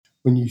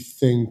when you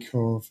think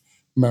of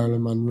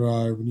Marilyn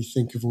Monroe, when you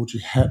think of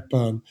Audrey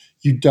Hepburn,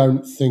 you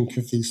don't think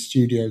of these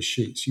studio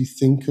shoots. You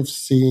think of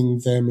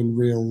seeing them in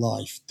real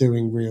life,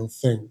 doing real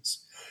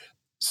things.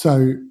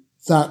 So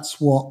that's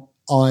what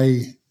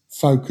I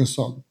focus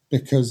on,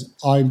 because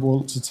I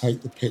want to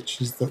take the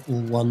pictures that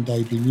will one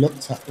day be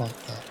looked at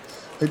like that.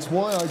 It's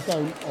why I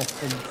don't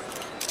often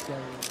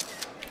go...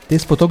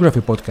 This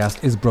photography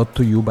podcast is brought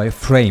to you by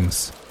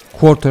Frames,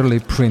 quarterly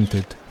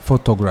printed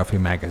photography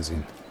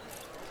magazine.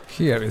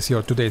 Here is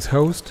your today's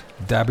host,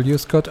 W.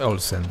 Scott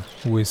Olsen,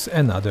 with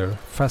another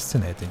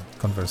fascinating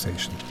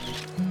conversation.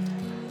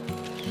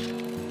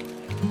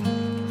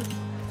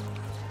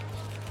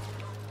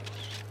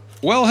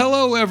 Well,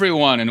 hello,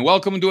 everyone, and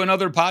welcome to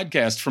another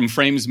podcast from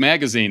Frames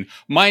Magazine.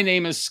 My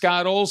name is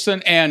Scott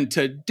Olsen, and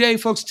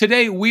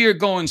today we are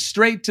going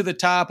straight to the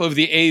top of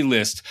the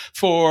A-list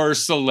for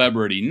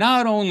celebrity,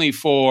 not only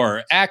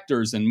for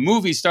actors and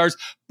movie stars,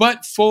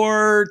 but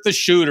for the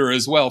shooter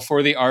as well,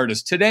 for the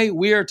artist. Today,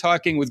 we are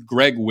talking with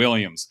Greg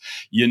Williams.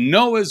 You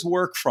know his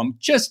work from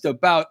just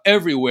about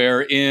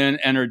everywhere in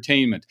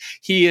entertainment.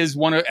 He is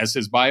as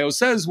his bio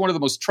says, one of the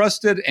most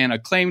trusted and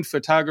acclaimed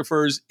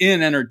photographers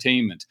in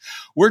entertainment.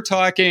 We're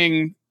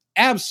talking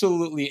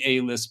absolutely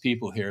A-list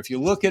people here. If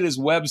you look at his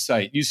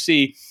website, you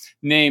see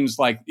names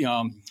like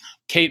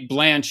Kate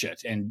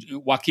Blanchett and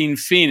Joaquin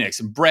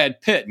Phoenix and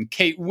Brad Pitt and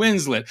Kate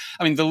Winslet.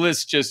 I mean, the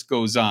list just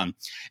goes on.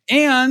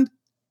 And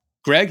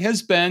Greg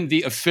has been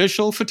the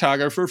official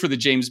photographer for the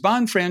James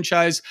Bond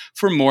franchise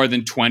for more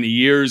than 20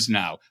 years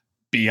now.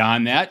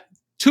 Beyond that,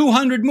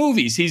 200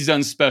 movies he's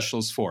done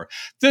specials for.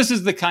 This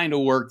is the kind of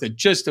work that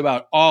just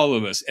about all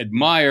of us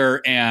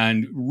admire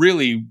and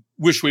really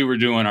wish we were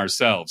doing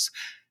ourselves.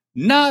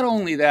 Not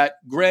only that,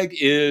 Greg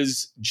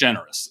is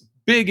generous,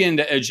 big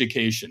into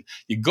education.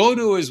 You go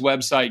to his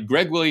website,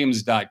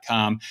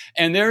 gregwilliams.com,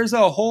 and there's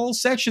a whole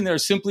section there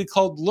simply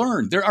called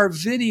Learn. There are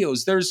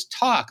videos, there's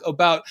talk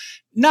about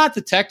not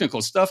the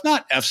technical stuff,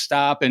 not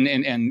f-stop and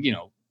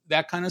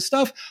that kind of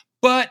stuff,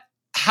 but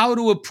how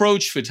to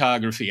approach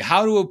photography,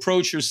 how to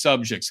approach your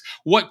subjects,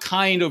 what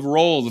kind of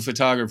role the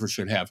photographer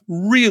should have.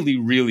 Really,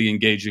 really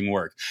engaging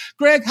work.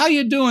 Greg, how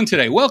you doing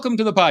today? Welcome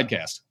to the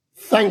podcast.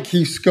 Thank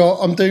you, Scott.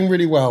 I'm doing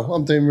really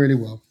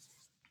well.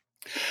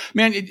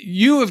 Man,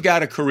 you have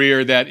got a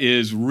career that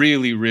is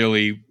really,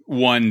 really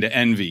one to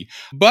envy.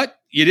 But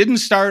you didn't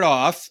start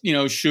off,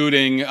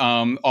 shooting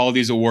all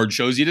these award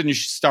shows. You didn't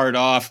start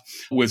off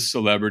with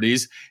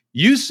celebrities.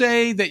 You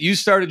say that you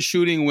started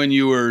shooting when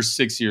you were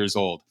 6 years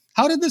old.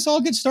 How did this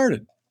all get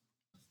started?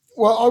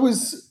 Well, I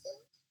was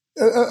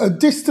a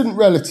distant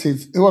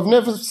relative who I've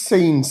never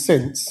seen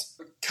since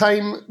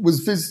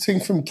was visiting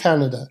from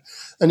Canada,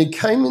 and he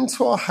came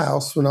into our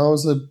house when I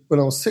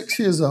was 6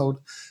 years old,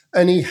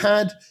 and he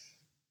had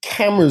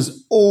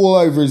cameras all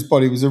over his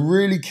body. He was a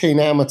really keen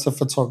amateur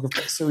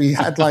photographer. So he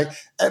had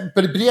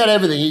but he had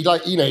everything.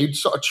 He'd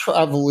sort of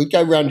travel. He'd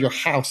go around your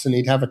house and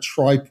he'd have a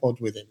tripod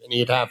with him, and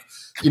he'd have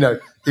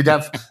the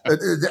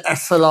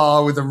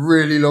SLR with a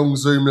really long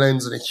zoom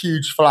lens and a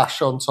huge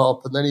flash on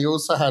top. And then he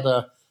also had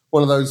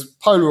one of those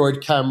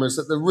Polaroid cameras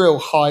at the real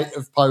height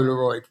of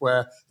Polaroid,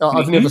 where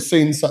I've never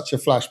seen such a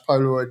flash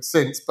Polaroid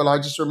since, but I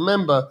just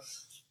remember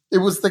it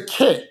was the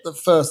kit that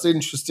first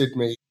interested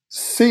me.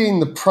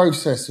 Seeing the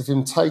process of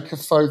him take a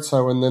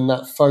photo and then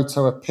that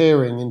photo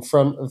appearing in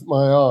front of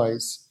my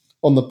eyes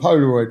on the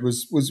Polaroid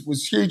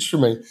was huge for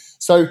me.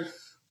 So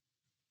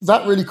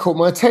that really caught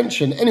my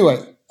attention.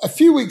 Anyway, a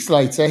few weeks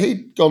later,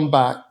 he'd gone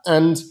back,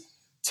 and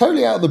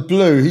totally out of the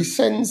blue, he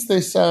sends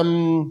this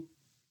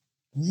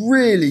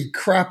really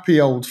crappy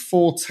old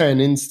 410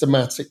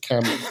 Instamatic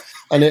camera.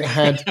 And it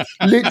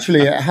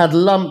had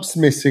lumps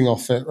missing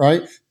off it,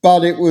 right?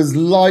 But it was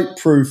light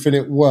proof and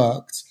it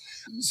worked.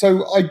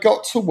 So I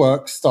got to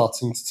work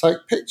starting to take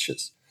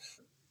pictures.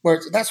 Well,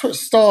 that's where it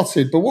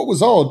started. But what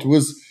was odd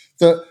was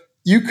that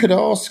you could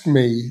ask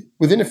me,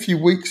 within a few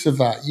weeks of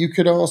that, you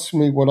could ask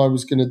me what I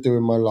was going to do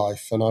in my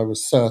life, and I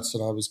was certain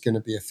I was going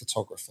to be a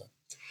photographer.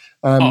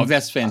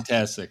 That's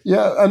fantastic.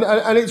 Yeah,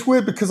 and it's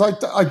weird because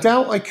I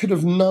doubt I could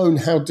have known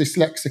how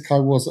dyslexic I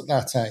was at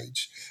that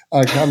age.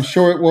 I'm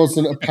sure it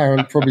wasn't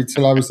apparent probably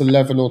till I was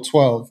 11 or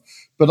 12.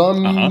 But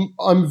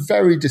I'm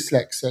very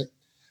dyslexic.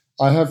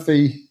 I have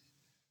the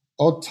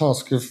odd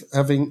task of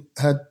having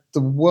had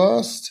the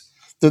worst.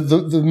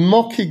 The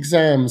mock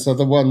exams are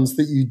the ones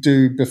that you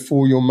do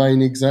before your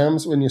main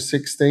exams when you're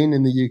 16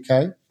 in the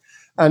UK.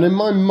 And in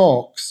my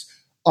mocks,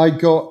 I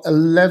got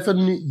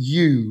 11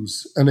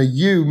 U's, and a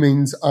U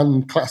means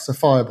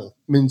unclassifiable.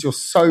 It means you're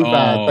so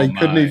bad they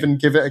couldn't even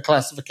give it a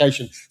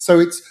classification. So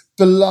it's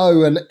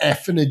below an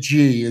F and a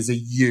G is a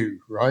U,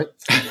 right?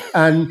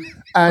 and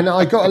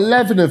I got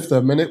 11 of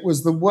them, and it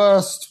was the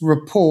worst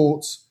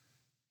report.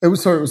 It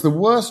was the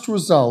worst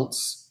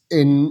results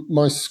in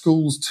my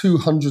school's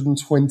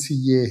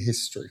 220-year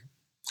history.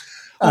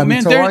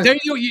 Man,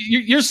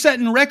 you're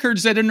setting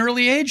records at an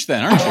early age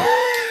then, aren't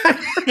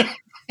you?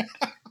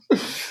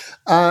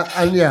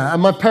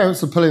 And my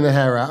parents were pulling their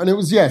hair out, and it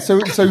was so.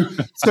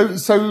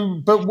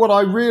 But what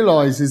I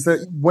realize is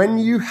that when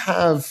you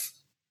have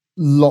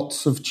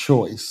lots of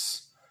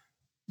choice,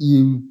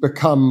 you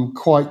become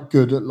quite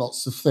good at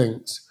lots of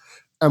things.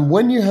 And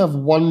when you have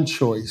one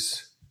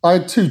choice, I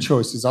had two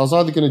choices. I was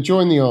either going to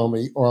join the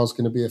army or I was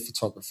going to be a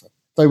photographer.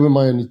 They were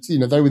my only,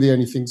 they were the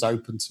only things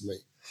open to me.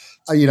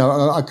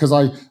 Because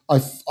I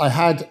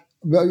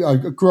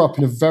grew up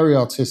in a very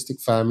artistic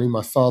family.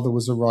 My father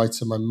was a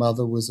writer. My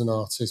mother was an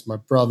artist. My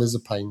brother's a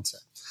painter.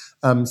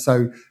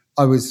 So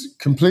I was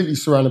completely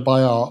surrounded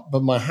by art,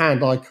 but my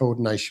hand-eye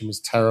coordination was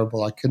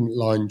terrible. I couldn't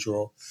line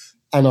draw.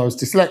 And I was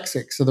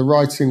dyslexic, so the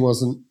writing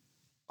wasn't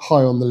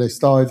high on the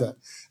list either.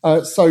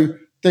 So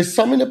there's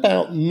something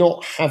about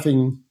not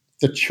having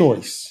the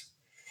choice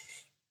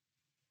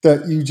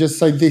that you just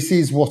say, this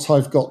is what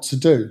I've got to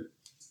do.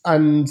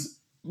 And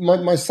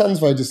my son's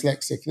very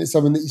dyslexic, and it's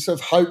something that you sort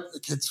of hope the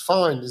kids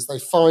find, is they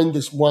find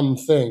this one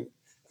thing.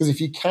 Because if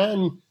you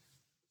can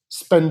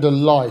spend a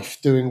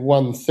life doing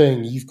one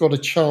thing, you've got a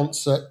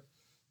chance at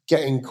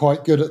getting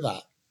quite good at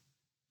that.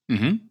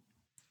 Mm-hmm.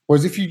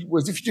 Whereas if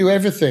you do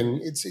everything,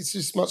 it's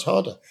just much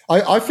harder.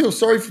 I feel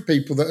sorry for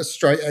people that are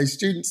straight A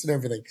students and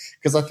everything,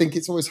 because I think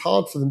it's always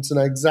hard for them to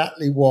know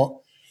exactly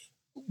what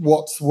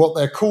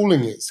their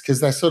calling is,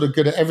 because they're sort of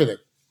good at everything.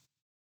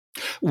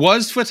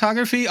 Was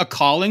photography a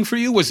calling for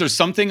you? Was there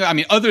something,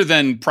 other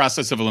than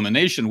process of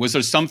elimination, was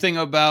there something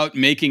about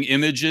making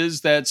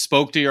images that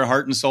spoke to your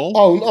heart and soul?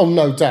 Oh,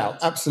 no doubt.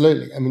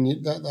 Absolutely. I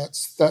mean,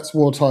 that's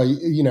what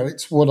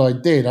it's what I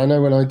did. I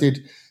know when I did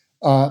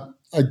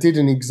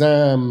an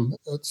exam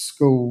at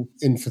school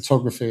in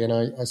photography, and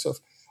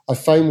I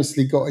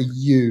famously got a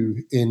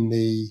U in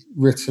the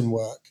written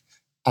work,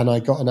 and I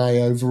got an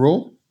A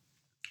overall,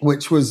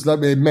 which was,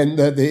 it meant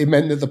that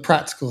the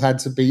practical had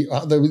to be,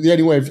 the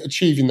only way of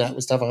achieving that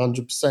was to have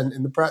 100%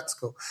 in the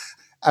practical.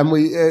 And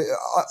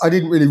I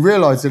didn't really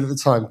realize it at the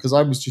time, because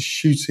I was just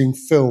shooting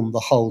film the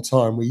whole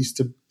time. We used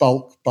to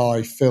bulk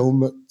buy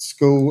film at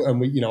school,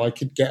 and I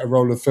could get a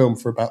roll of film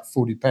for about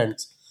 40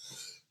 pence.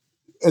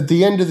 At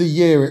the end of the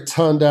year, it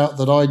turned out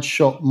that I'd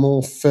shot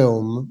more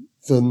film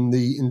than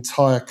the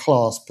entire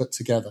class put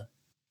together.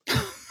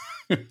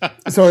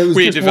 So it was.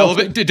 Were you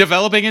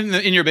developing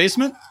it in your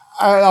basement?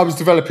 I was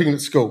developing it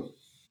at school.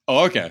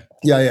 Oh, okay.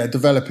 Yeah,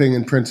 developing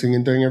and printing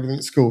and doing everything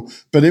at school.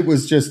 But it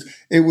was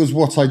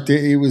what I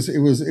did. It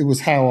was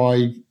how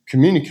I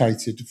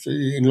communicated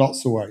in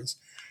lots of ways.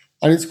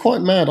 And it's quite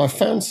mad. I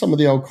found some of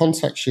the old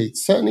contact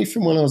sheets, certainly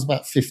from when I was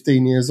about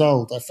 15 years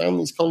old. I found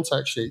these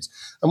contact sheets.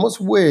 And what's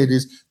weird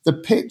is the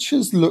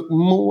pictures look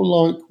more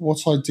like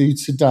what I do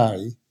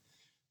today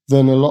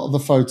than a lot of the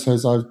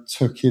photos I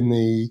took in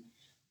the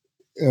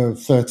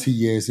 30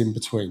 years in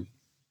between.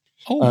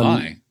 Oh,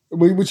 my.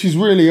 Which is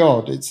really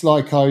odd. It's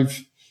like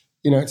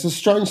it's a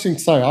strange thing to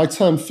say. I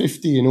turned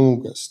 50 in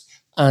August,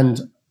 and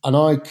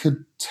I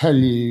could tell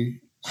you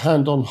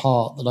hand on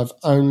heart that I've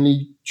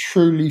only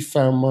truly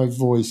found my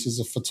voice as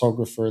a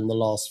photographer in the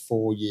last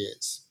 4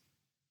 years.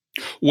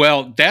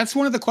 Well, that's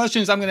one of the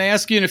questions I'm going to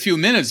ask you in a few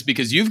minutes,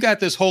 because you've got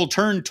this whole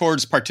turn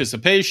towards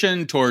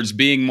participation, towards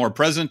being more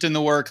present in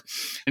the work.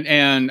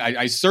 And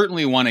I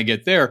certainly want to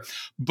get there.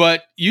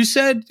 But you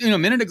said a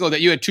minute ago that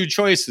you had two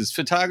choices,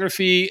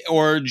 photography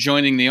or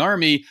joining the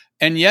army.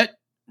 And yet,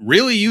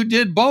 really, you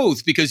did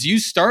both, because you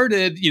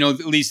started,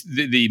 at least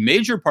the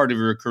major part of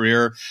your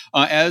career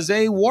as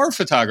a war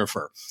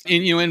photographer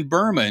in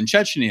Burma, in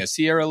Chechnya,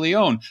 Sierra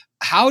Leone.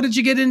 How did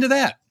you get into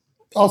that?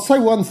 I'll say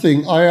one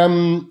thing.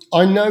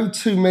 I know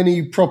too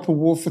many proper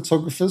war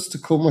photographers to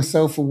call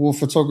myself a war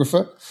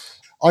photographer.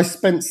 I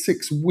spent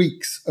 6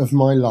 weeks of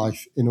my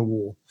life in a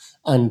war.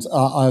 And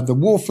the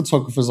war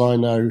photographers I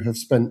know have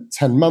spent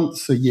 10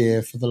 months a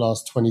year for the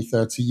last 20,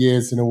 30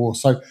 years in a war.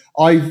 So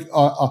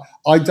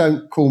I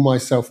don't call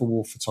myself a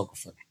war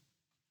photographer.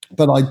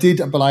 But I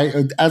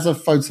as a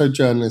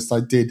photojournalist, I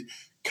did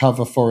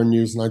cover foreign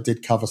news, and I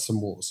did cover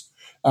some wars.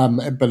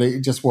 But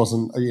it just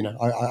wasn't,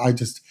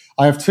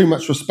 I have too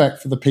much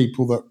respect for the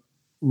people that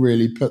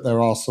really put their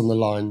arse on the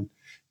line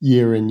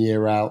year in,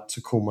 year out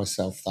to call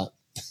myself that.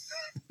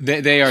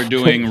 They are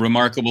doing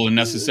remarkable and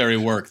necessary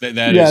work. That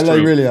yeah, is true.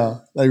 They really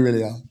are. They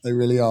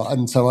really are.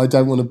 And so I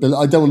don't want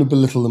to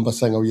belittle them by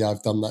saying, "Oh yeah,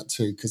 I've done that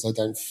too," because I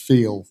don't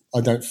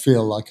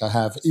feel like I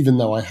have, even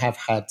though I have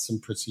had some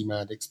pretty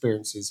mad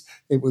experiences.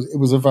 It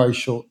was a very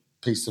short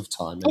piece of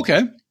time.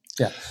 Okay.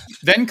 Yeah.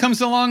 Then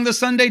comes along the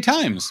Sunday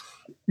Times.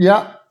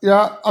 Yeah.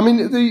 I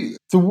mean,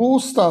 the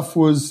war stuff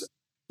was,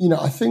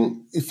 I think,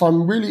 if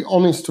I'm really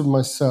honest with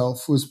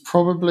myself, was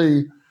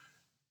probably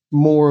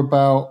more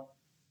about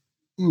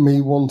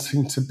me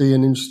wanting to be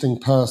an interesting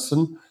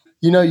person.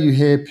 You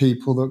hear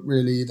people that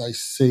really, they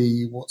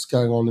see what's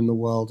going on in the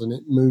world, and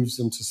it moves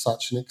them to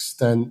such an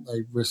extent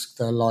they risk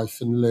their life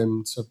and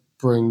limb to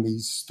bring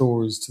these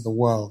stories to the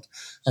world.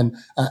 And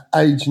at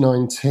age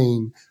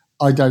 19,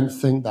 I don't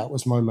think that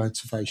was my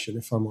motivation,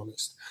 if I'm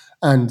honest.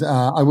 And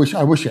I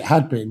wish it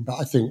had been, but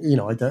I think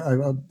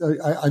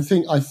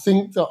I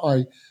think that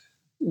I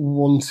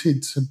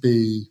wanted to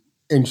be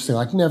interesting.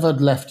 I'd never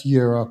left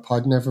Europe.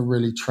 I'd never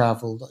really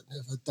traveled. I'd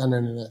never done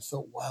anything. I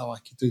thought, wow, I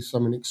could do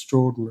something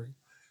extraordinary.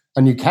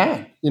 And you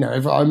can,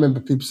 if I remember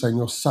people saying,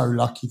 you're so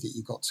lucky that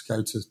you got to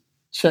go to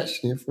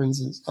Chechnya, for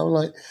instance. I'm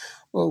like,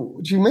 well,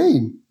 what do you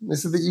mean? They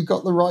said that you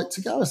got the right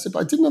to go. I said, but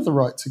I didn't have the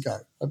right to go.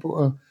 I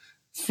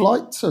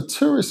bought a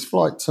tourist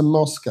flight to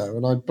Moscow,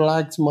 and I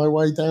blagged my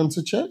way down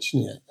to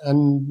Chechnya,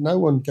 and no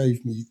one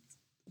gave me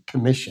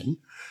permission.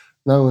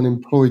 No one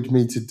employed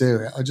me to do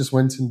it. I just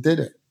went and did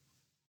it.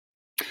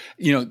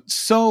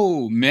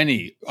 So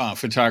many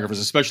photographers,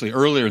 especially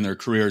earlier in their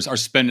careers, are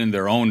spending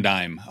their own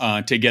dime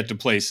to get to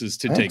places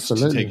to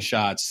take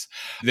shots.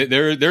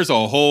 There's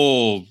a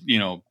whole,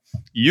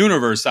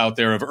 universe out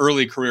there of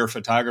early career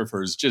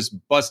photographers just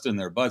busting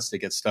their butts to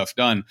get stuff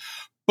done.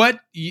 But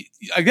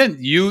again,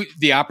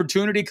 the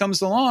opportunity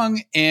comes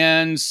along,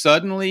 and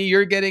suddenly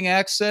you're getting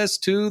access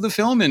to the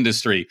film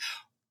industry.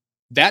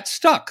 That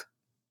stuck.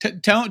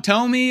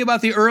 Tell me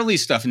about the early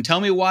stuff, and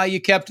tell me why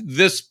you kept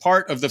this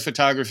part of the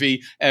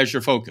photography as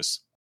your focus.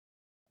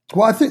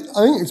 Well, I think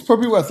it's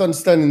probably worth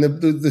understanding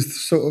the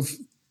sort of,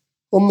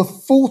 on the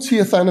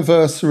 40th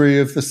anniversary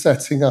of the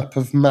setting up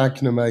of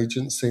Magnum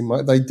Agency,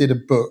 they did a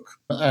book,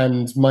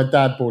 and my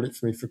dad bought it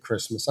for me for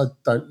Christmas. I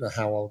don't know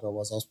how old I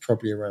was. I was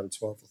probably around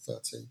 12 or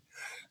 13.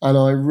 And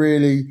I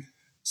really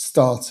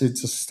started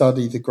to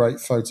study the great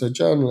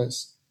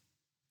photojournalists.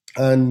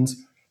 And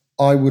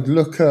I would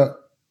look at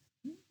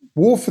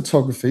war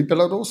photography,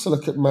 but I'd also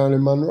look at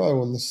Marilyn Monroe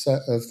on the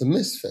set of The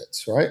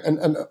Misfits, right? And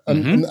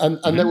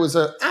there was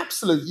an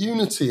absolute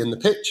unity in the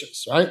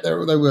pictures, right?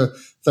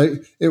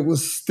 It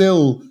was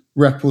still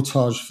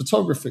reportage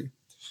photography.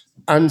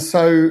 And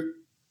so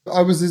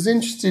I was as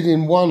interested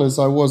in one as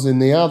I was in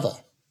the other.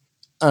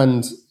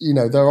 And,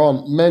 there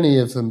aren't many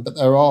of them, but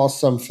there are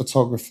some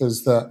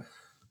photographers that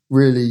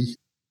really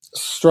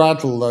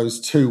straddle those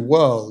two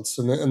worlds,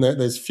 and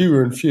there's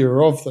fewer and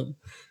fewer of them.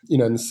 In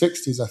the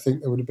 60s, I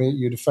think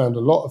you'd have found a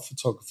lot of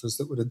photographers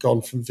that would have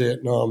gone from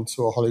Vietnam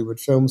to a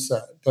Hollywood film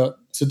set. But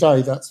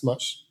today, that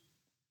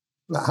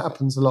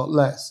happens a lot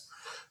less.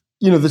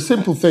 The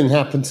simple thing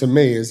happened to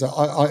me is that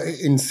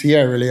I in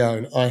Sierra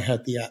Leone, I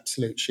had the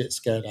absolute shit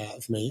scared out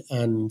of me.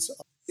 And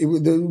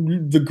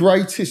the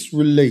greatest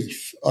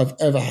relief I've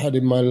ever had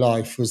in my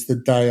life was the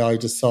day I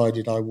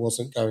decided I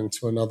wasn't going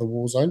to another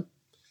war zone.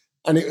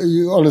 And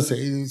honestly,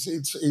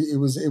 it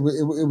was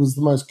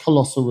the most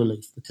colossal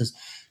relief, because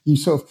you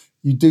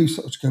do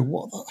go,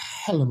 what the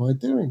hell am I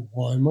doing?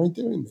 Why am I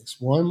doing this?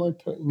 Why am I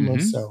putting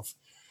myself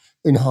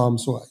in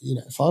harm's way?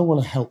 If I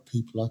want to help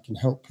people, I can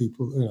help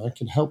people. I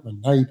can help my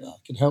neighbour.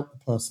 I can help the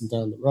person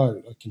down the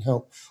road. I can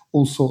help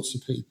all sorts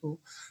of people.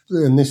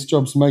 And this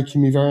job's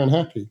making me very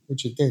unhappy,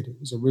 which it did. It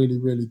was a really,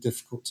 really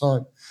difficult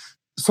time.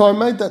 So I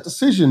made that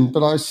decision,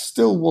 but I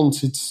still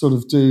wanted to sort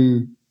of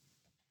do,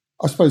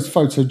 I suppose,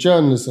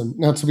 photojournalism.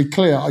 Now, to be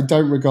clear, I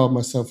don't regard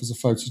myself as a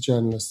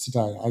photojournalist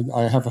today.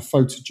 I have a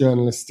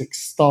photojournalistic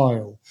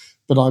style,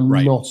 but I'm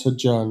not a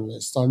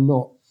journalist. I'm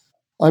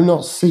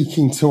not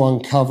seeking to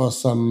uncover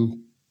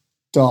some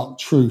dark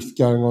truth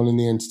going on in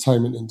the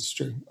entertainment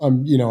industry. I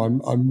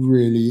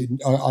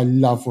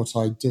love what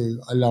I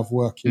do. I love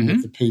working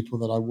with the people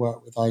that I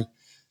work with. I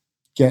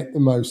get the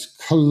most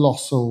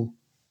colossal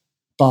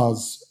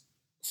buzz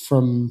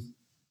from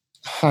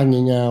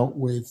hanging out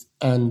with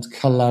and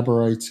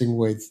collaborating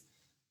with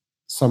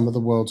some of the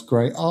world's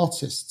great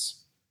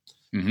artists.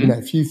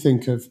 If you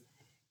think of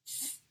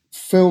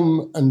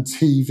film and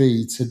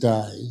TV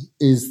today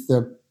is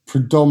the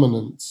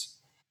predominant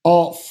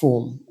art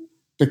form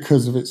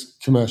because of its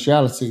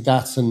commerciality,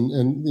 that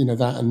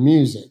and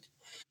music.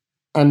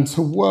 And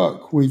to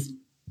work with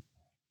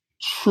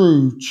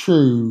true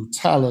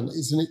talent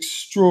is an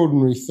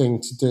extraordinary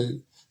thing to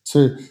do.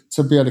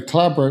 To be able to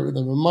collaborate with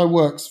them. And my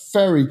work's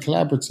very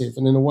collaborative.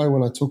 And in a way,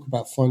 when I talk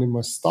about finding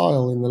my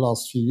style in the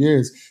last few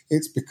years,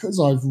 it's because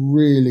I've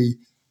really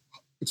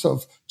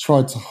sort of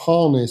tried to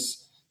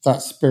harness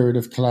that spirit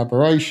of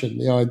collaboration,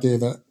 the idea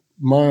that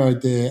my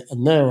idea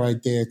and their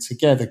idea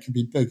together could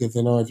be bigger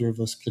than either of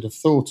us could have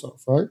thought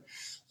of, right?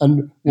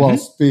 And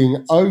whilst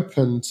being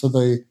open to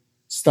the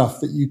stuff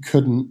that you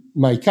couldn't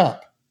make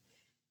up.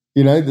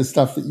 The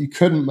stuff that you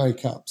couldn't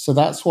make up. So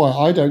that's why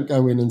I don't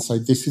go in and say,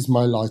 this is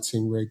my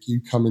lighting rig.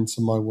 You come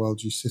into my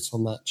world, you sit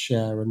on that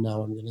chair, and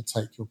now I'm going to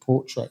take your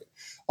portrait.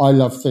 I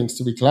love things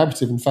to be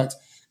collaborative. In fact,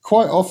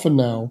 quite often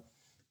now,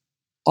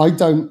 I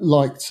don't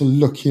like to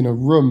look in a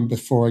room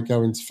before I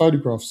go in to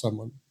photograph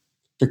someone,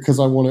 because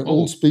I want it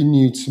all to be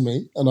new to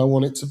me, and I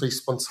want it to be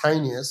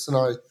spontaneous. And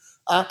I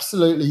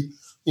absolutely,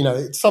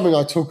 it's something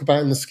I talk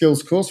about in the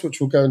skills course,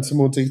 which we'll go into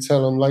more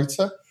detail on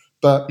later.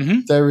 But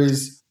there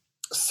is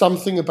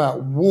something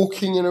about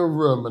walking in a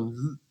room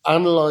and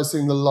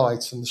analysing the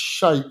light and the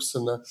shapes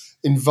and the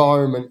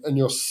environment and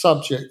your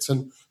subject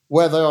and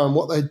where they are and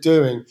what they're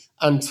doing,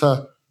 and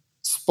to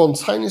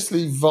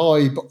spontaneously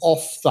vibe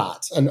off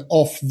that and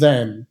off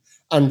them,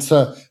 and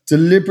to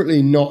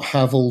deliberately not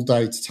have all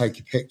day to take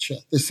a picture.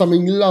 There's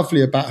something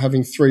lovely about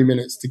having 3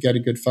 minutes to get a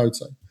good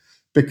photo,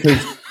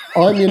 because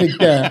I'm going to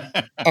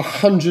get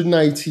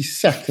 180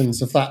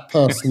 seconds of that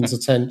person's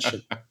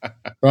attention,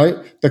 right?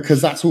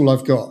 Because that's all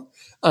I've got.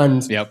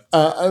 And, and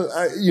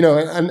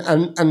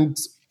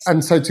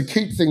And so to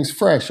keep things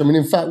fresh, I mean,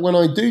 in fact, when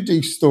I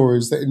do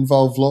stories that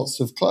involve lots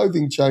of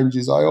clothing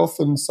changes, I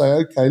often say,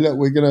 okay, look,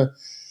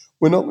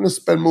 we're not going to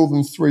spend more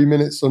than 3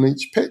 minutes on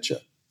each picture.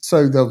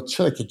 So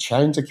they could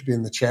change. They could be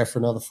in the chair for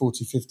another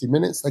 40, 50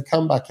 minutes. They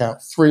come back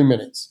out 3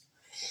 minutes.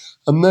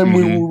 And then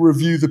we will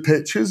review the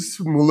pictures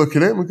and we'll look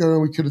at it and we'll go, oh,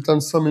 we could have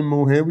done something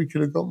more here. We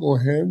could have got more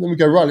here. And then we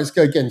go, right, let's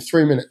go again,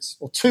 3 minutes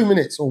or 2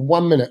 minutes or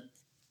 1 minute.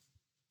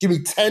 Give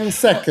me 10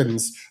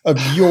 seconds of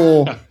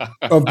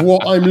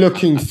what I'm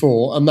looking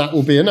for, and that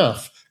will be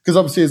enough. Because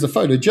obviously, as a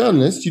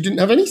photojournalist, you didn't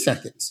have any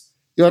seconds.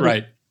 You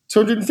had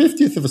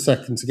 250th of a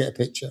second to get a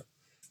picture.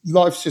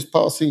 Life's just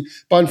passing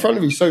by in front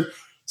of you. So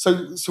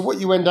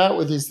what you end out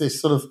with is this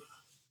sort of,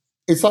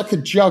 it's like a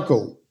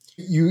juggle.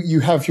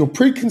 You have your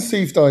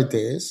preconceived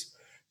ideas,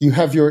 you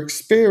have your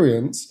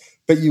experience,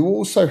 but you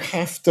also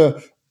have to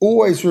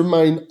always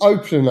remain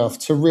open enough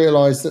to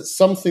realize that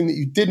something that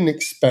you didn't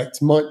expect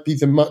might be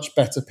the much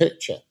better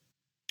picture.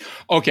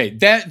 Okay,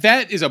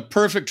 that is a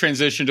perfect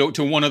transition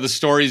to one of the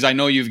stories I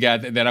know you've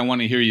got that I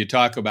want to hear you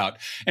talk about.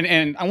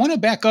 And I want to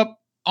back up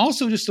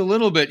also just a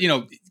little bit,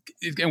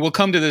 and we'll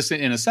come to this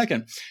in a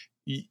second.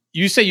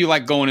 You say you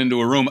like going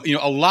into a room.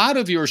 A lot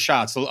of your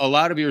shots, a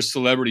lot of your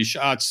celebrity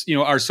shots,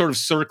 are sort of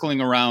circling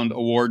around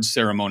awards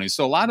ceremonies.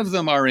 So a lot of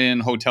them are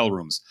in hotel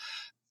rooms.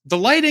 The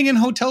lighting in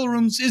hotel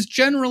rooms is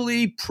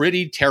generally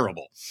pretty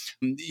terrible.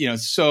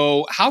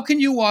 So how can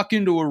you walk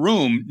into a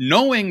room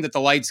knowing that the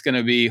light's going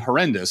to be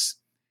horrendous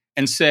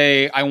and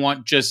say, I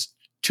want just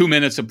 2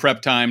 minutes of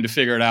prep time to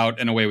figure it out,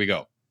 and away we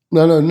go?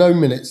 No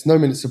minutes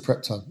of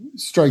prep time.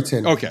 Straight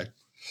in. Okay.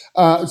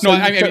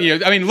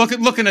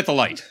 Looking at the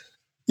light.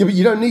 Yeah, but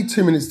you don't need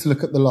 2 minutes to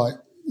look at the light.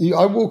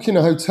 I walk in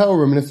a hotel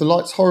room, and if the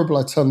light's horrible,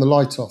 I turn the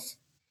light off.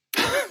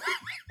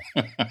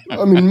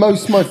 I mean,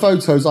 most of my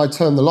photos, I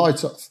turn the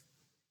light off.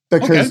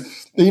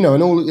 Because, and you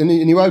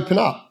open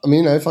up. I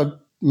mean, if I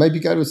maybe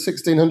go to a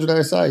 1600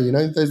 ASA,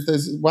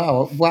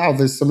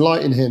 there's some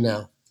light in here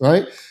now,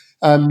 right?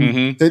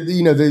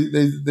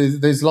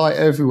 There's light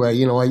everywhere.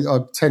 I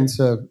tend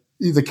to,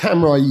 the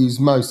camera I use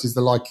most is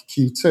the Leica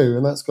Q2,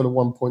 and that's got a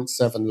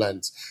 1.7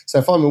 lens. So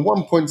if I'm a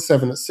 1.7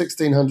 at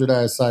 1600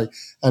 ASA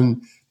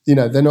and,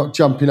 they're not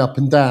jumping up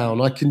and down,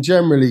 I can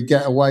generally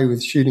get away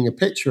with shooting a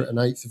picture at an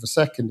eighth of a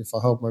second if I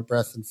hold my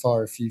breath and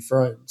fire a few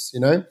frames,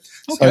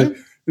 Okay.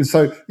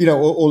 So,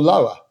 or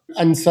lower.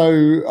 And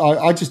so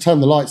I just turn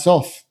the lights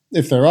off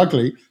if they're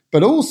ugly.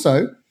 But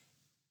also,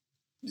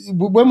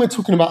 when we're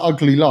talking about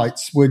ugly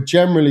lights, we're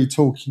generally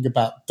talking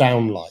about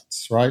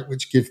downlights, right?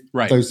 Which give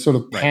those sort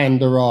of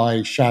panda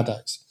eye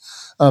shadows.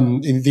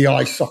 In the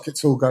eye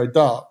sockets all go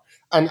dark.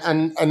 And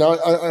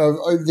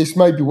I, this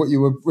may be what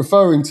you were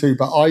referring to,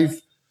 but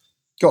I've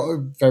got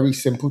a very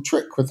simple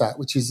trick with that,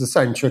 which is the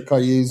same trick I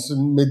use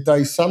in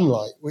midday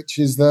sunlight, which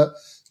is that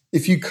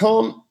if you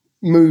can't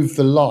move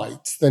the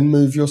light, then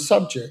move your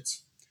subject.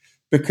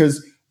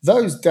 Because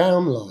those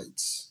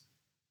downlights,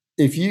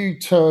 if you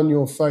turn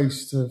your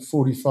face to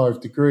 45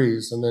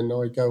 degrees and then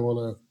I go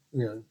on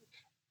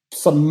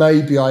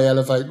maybe I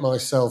elevate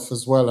myself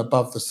as well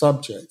above the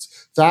subject,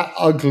 that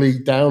ugly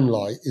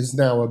downlight is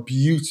now a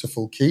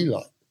beautiful key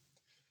light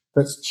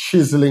that's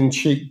chiseling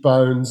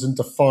cheekbones and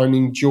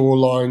defining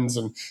jawlines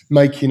and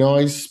making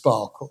eyes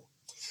sparkle.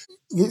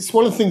 It's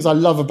one of the things I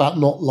love about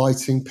not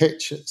lighting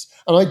pictures.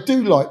 And I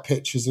do light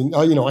pictures. And,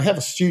 I have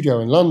a studio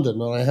in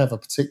London and I have a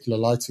particular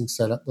lighting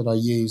setup that I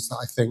use that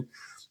I think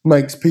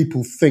makes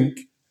people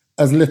think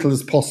as little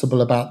as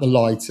possible about the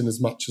light and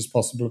as much as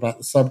possible about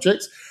the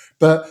subject.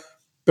 But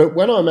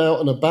when I'm out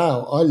and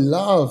about, I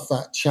love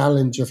that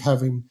challenge of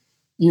having,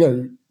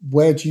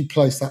 where do you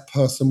place that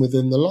person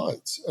within the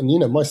light? And,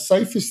 my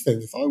safest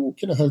thing, if I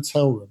walk in a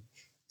hotel room,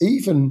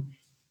 I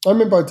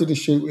remember I did a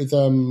shoot with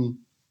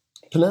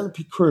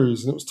Penelope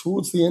Cruz, and it was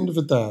towards the end of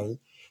the day,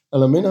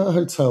 and I'm in a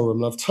hotel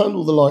room, and I've turned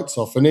all the lights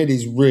off, and it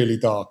is really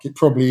dark. It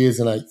probably is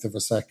an eighth of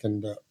a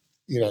second at,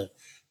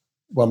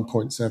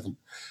 1.7.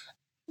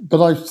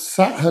 But I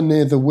sat her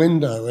near the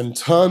window and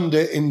turned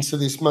it into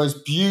this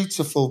most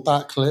beautiful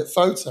backlit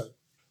photo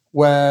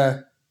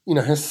where,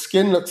 her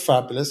skin looked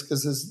fabulous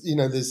because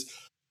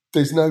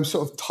there's no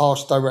sort of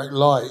harsh direct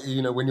light.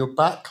 When you're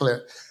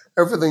backlit,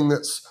 everything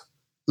that's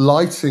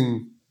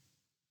lighting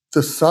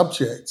the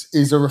subject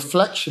is a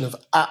reflection of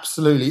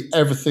absolutely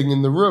everything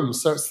in the room.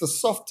 So it's the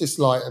softest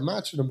light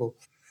imaginable.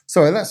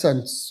 So that's, I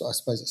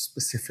suppose, a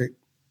specific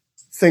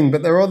thing.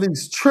 But there are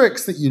these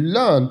tricks that you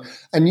learn,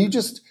 and you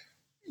just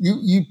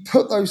you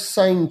put those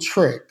same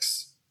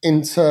tricks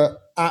into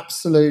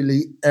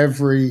absolutely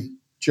every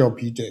job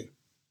you do.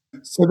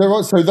 So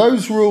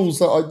those rules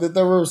that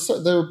there are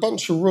a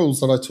bunch of rules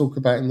that I talk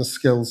about in the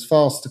Skills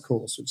Faster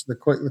course, which is the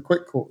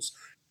quick course.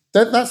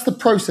 That's the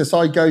process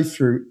I go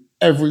through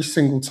every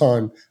single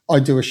time I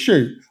do a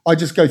shoot. I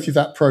just go through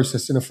that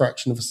process in a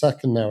fraction of a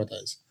second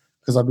nowadays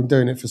because I've been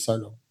doing it for so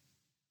long.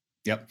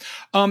 Yep.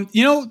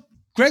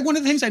 Greg, one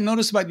of the things I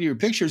noticed about your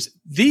pictures,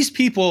 these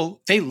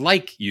people, they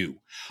like you.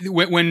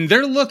 When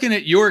they're looking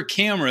at your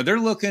camera, they're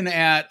looking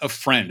at a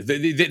friend.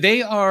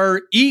 They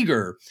are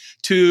eager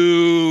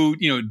to,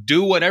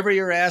 do whatever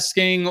you're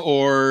asking,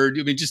 or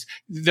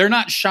they're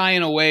not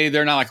shying away.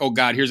 They're not like, oh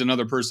God, here's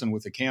another person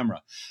with a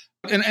camera.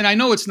 And I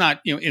know it's not,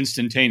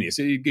 instantaneous.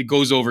 It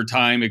goes over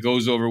time. It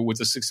goes over with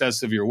the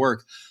success of your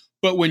work.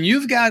 But when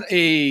you've got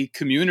a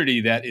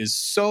community that is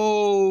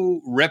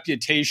so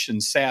reputation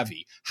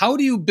savvy, how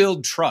do you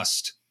build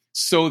trust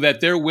so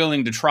that they're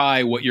willing to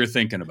try what you're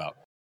thinking about?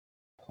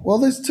 Well,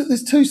 there's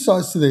two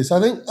sides to this. I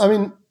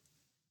mean,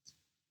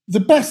 the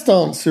best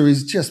answer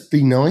is just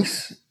be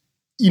nice.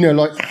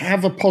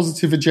 Have a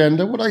positive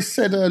agenda. What I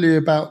said earlier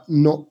about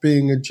not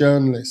being a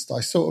journalist,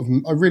 I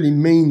really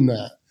mean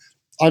that.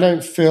 I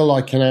don't feel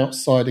like an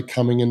outsider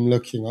coming and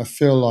looking. I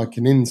feel like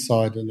an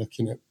insider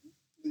looking at.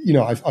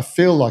 I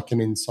feel like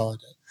an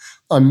insider.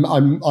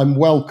 I'm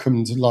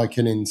welcomed like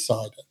an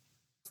insider.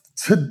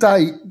 To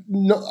date,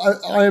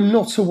 I am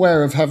not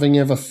aware of having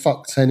ever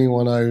fucked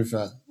anyone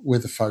over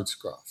with a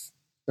photograph.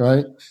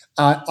 Right?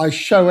 I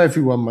show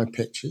everyone my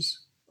pictures.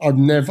 I've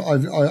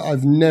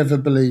never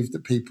believed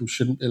that people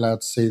shouldn't be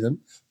allowed to see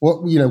them.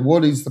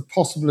 What is the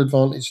possible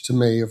advantage to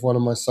me of one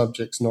of my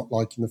subjects not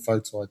liking the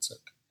photo I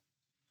took?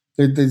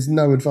 There's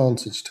no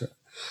advantage to it.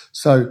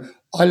 So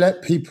I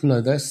let people know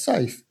they're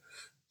safe.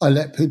 I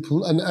let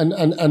people, and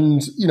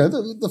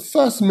the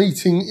first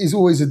meeting is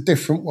always a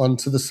different one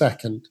to the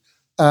second.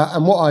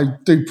 And what I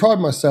do pride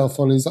myself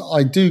on is that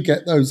I do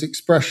get those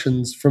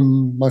expressions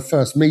from my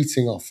first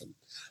meeting often.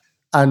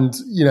 And,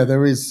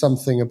 there is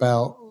something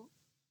about,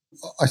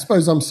 I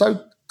suppose I'm so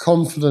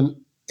confident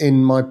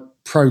in my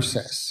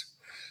process,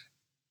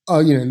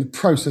 in the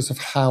process of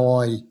how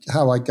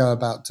I go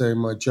about doing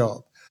my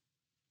job.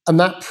 And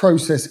that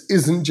process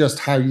isn't just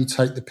how you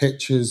take the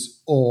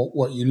pictures or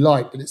what you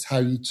like, but it's how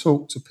you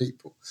talk to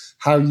people,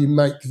 how you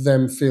make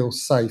them feel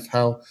safe,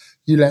 how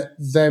you let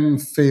them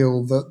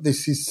feel that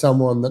this is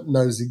someone that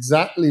knows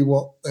exactly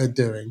what they're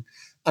doing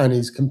and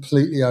is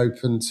completely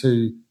open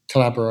to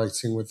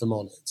collaborating with them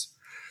on it.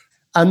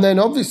 And then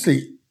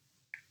obviously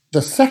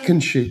the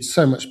second shoot's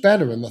so much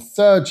better and the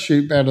third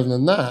shoot better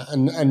than that.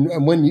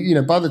 And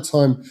when by the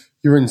time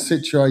you're in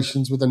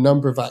situations with a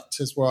number of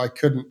actors where I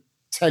couldn't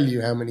tell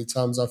you how many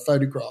times I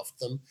photographed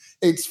them,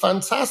 it's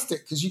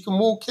fantastic because you can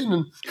walk in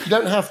and you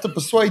don't have to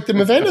persuade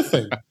them of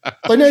anything.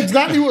 They know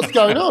exactly what's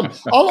going on.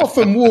 I'll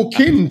often walk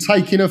in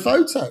taking a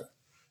photo.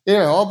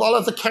 I'll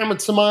have the camera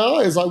to my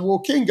eye as I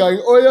walk in going,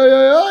 oi, oi,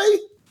 oi, oi.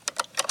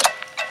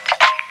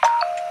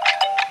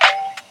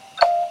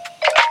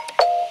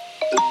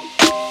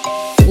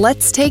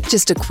 Let's take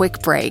just a quick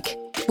break.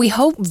 We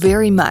hope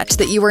very much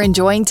that you are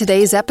enjoying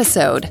today's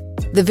episode.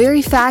 The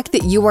very fact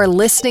that you are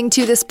listening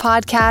to this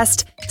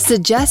podcast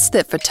suggests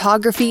that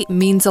photography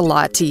means a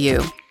lot to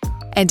you.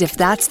 And if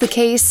that's the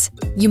case,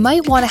 you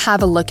might want to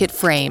have a look at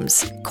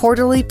Frames,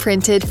 quarterly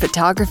printed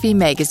photography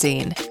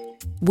magazine.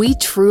 We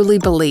truly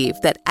believe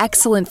that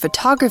excellent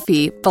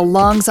photography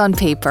belongs on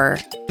paper.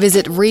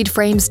 Visit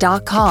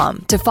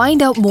readframes.com to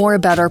find out more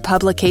about our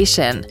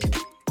publication.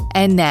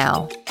 And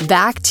now,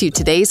 back to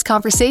today's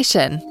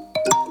conversation.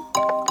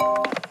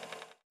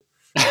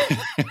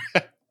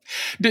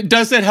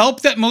 Does it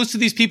help that most of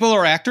these people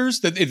are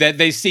actors, that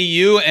they see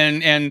you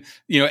and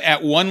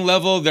at one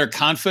level they're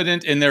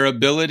confident in their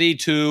ability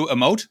to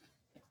emote?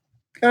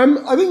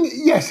 I think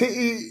yes.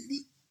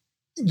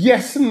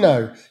 Yes and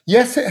no.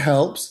 Yes, it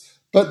helps,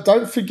 but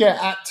don't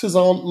forget actors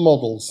aren't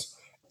models.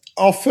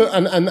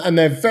 Often, and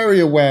they're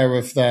very aware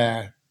of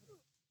their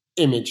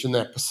image and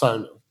their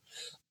persona.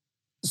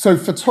 So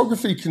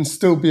photography can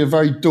still be a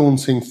very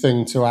daunting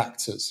thing to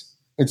actors.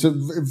 It's a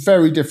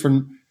very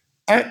different.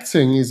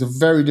 Acting is a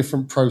very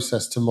different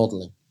process to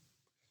modeling.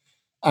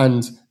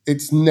 And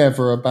it's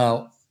never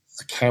about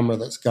a camera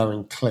that's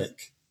going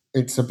click.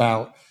 It's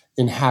about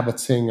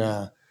inhabiting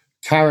a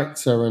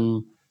character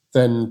and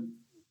then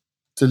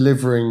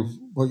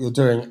delivering what you're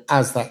doing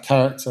as that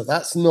character.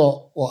 That's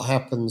not what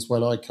happens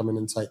when I come in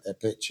and take their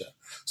picture.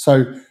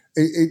 So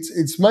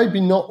it's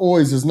maybe not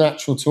always as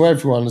natural to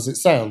everyone as it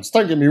sounds.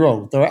 Don't get me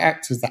wrong. There are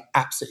actors that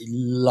absolutely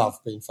love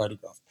being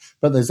photographed,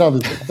 but there's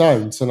others that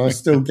don't, and I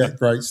still get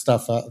great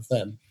stuff out of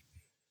them.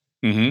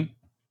 Mm-hmm.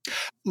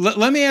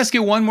 Let me ask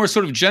you one more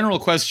sort of general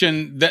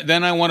question.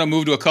 Then I want to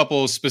move to a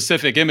couple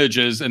specific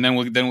images, and then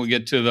we'll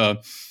get to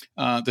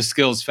the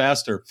skills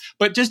faster.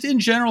 But just in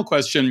general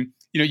question,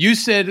 you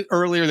said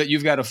earlier that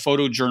you've got a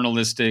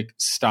photojournalistic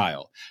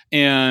style,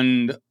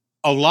 and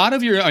a lot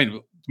of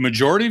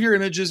majority of your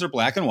images are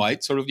black and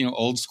white, sort of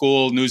old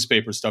school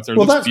newspaper stuff.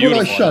 Well, that's beautiful.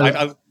 What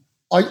I show.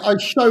 I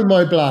show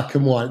my black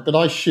and white, but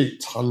I shoot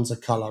tons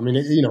of color. I mean,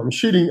 I'm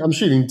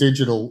shooting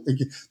digital.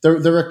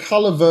 There are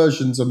color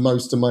versions of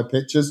most of my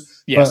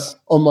pictures. Yes.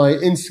 But on my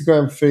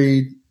Instagram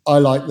feed, I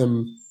like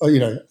them.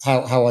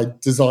 How I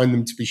designed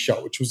them to be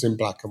shot, which was in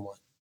black and white.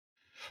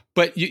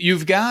 But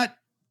you've got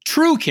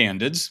true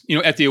candids,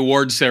 at the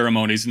award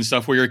ceremonies and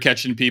stuff where you're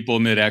catching people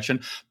mid-action.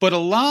 But a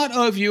lot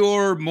of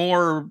your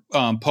more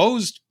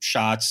posed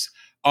shots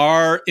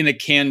are in a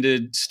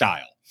candid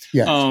style.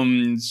 Yes.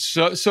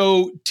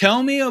 So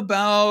tell me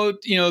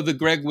about, the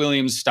Greg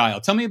Williams style.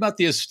 Tell me about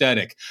the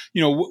aesthetic.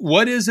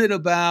 What is it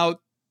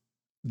about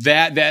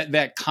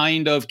that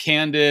kind of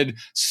candid,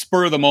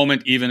 spur of the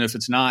moment, even if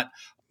it's not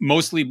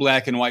mostly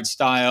black and white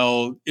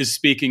style, is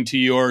speaking to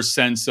your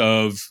sense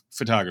of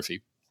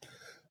photography?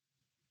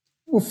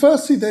 Well,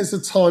 firstly, there's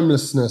a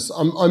timelessness.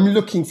 I'm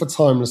looking for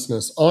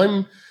timelessness.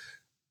 An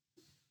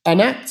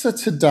actor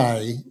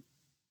today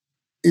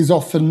is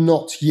often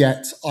not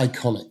yet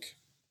iconic,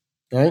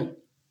 right?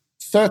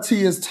 30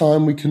 years'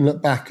 time, we can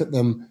look back at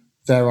them,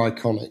 they're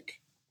iconic.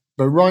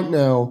 But right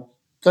now,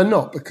 they're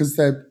not, because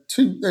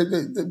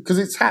because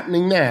it's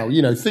happening now.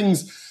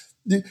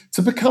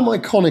 To become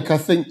iconic, I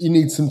think you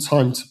need some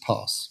time to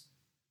pass.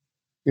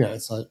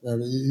 It's like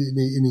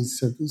it needs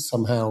to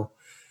somehow,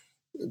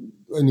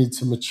 I need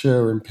to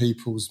mature in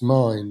people's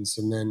minds,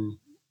 and then,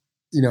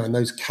 and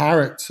those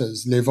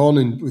characters live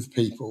on with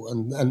people,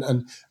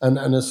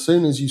 and as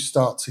soon as you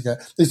start to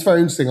get, it's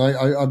very interesting.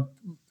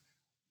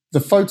 The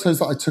photos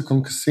that I took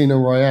on Casino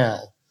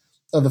Royale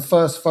are the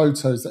first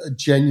photos that are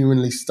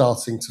genuinely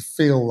starting to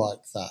feel like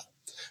that,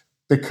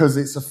 because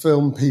it's a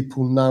film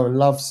people know and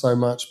love so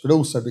much, but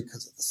also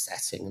because of the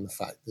setting and the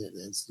fact that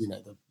there's,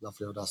 the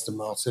lovely old Aston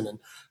Martin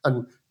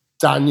and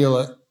Daniel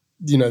at,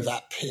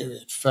 that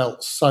period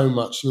felt so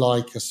much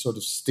like a sort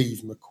of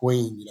Steve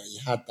McQueen. You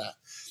had that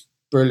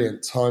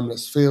brilliant,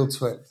 timeless feel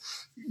to it.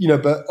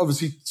 But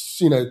obviously,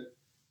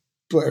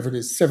 whatever it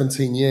is,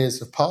 17 years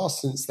have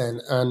passed since then,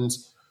 and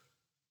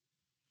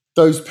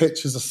those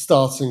pictures are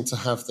starting to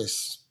have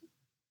this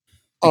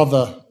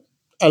other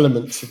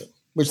element to them,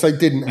 which they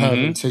didn't have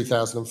in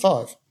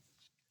 2005.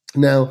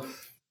 Now,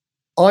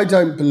 I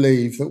don't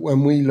believe that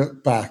when we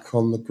look back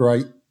on the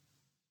great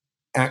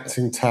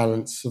acting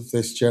talents of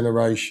this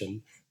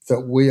generation,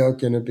 that we are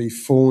going to be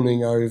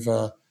fawning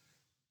over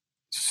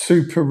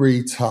super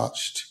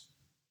retouched,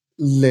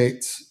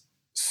 lit,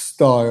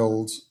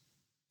 styled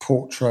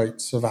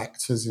portraits of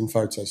actors in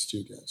photo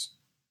studios.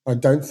 I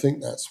don't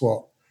think that's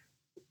what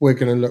we're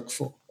going to look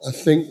for. I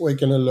think we're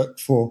going to look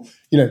for,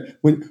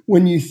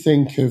 when you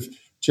think of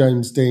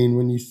James Dean,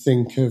 when you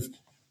think of,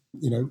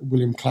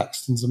 William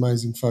Claxton's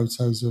amazing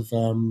photos of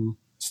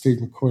Steve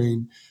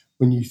McQueen,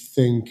 when you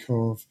think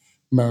of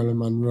Marilyn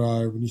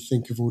Monroe, when you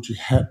think of Audrey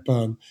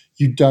Hepburn,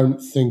 you don't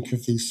think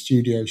of these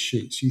studio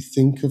shoots. You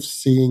think of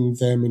seeing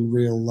them in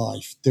real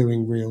life,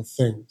 doing real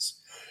things.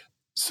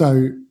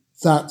 So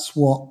that's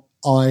what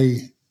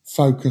I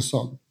focus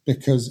on,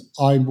 because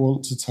I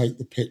want to take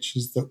the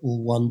pictures that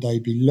will one day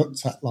be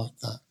looked at like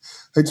that.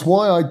 It's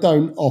why I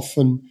don't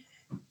often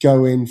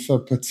go in for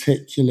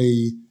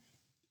particularly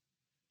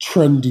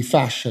trendy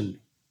fashion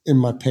in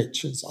my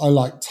pictures. I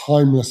like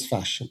timeless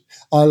fashion.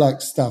 I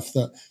like stuff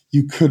that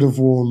you could have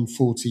worn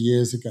 40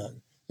 years ago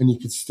and you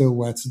could still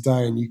wear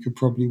today, and you could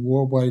probably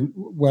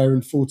wear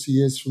in 40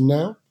 years from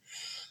now.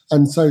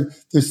 And so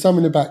there's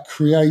something about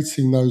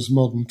creating those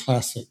modern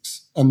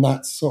classics, and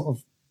that's sort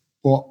of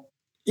what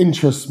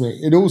interests me.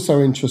 It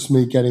also interests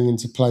me getting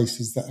into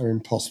places that are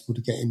impossible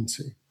to get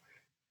into.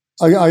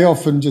 I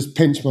often just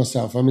pinch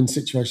myself. I'm in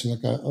situations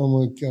I go, oh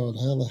my God,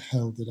 how the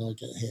hell did I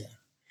get here?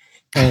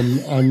 And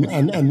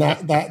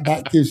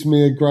that gives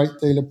me a great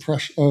deal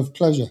of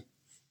pleasure.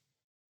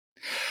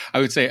 I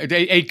would say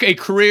a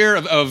career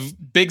of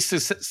big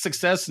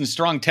success and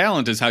strong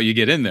talent is how you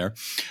get in there.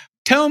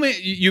 Tell me,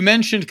 you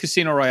mentioned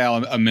Casino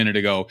Royale a minute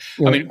ago.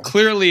 Yeah. I mean,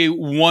 clearly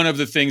one of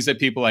the things that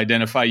people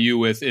identify you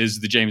with is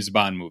the James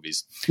Bond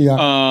movies.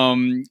 Yeah.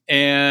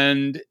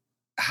 And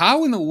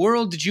how in the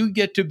world did you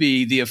get to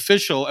be the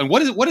official, and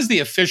what is the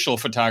official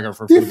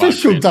photographer for the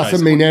official Bond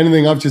doesn't mean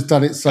anything. I've just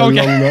done it so long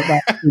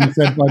that's been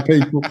said by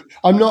people.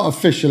 I'm not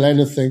official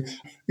anything.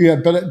 Yeah,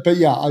 but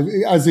yeah,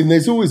 as in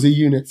there's always a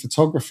unit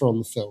photographer on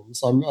the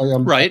films. I'm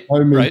right.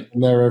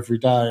 there every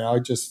day. I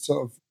just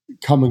sort of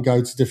come and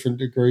go to different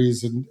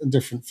degrees and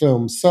different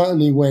films.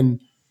 Certainly when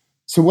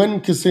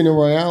Casino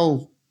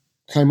Royale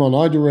came on,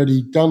 I'd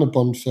already done a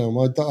Bond film.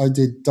 I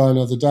did Die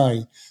Another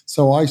Day.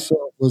 So I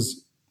sort of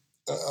was,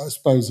 I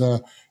suppose,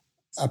 a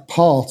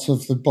part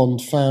of the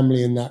Bond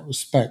family in that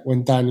respect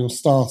when Daniel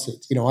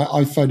started.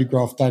 I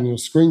photographed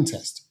Daniel's screen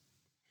test.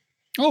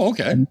 Oh,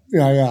 okay.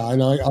 Yeah.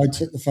 And I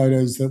took the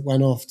photos that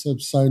went off to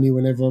Sony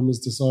when everyone was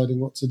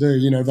deciding what to do.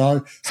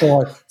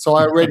 So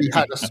I already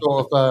had a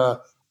sort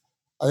of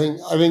I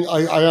think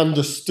I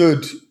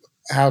understood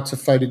how to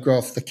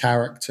photograph the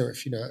character,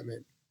 if you know what I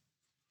mean.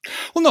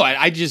 Well, no,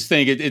 I just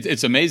think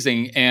it's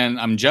amazing, and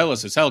I'm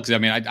jealous as hell because, I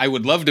mean, I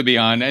would love to be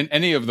on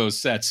any of those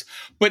sets.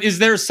 But is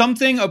there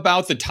something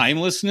about the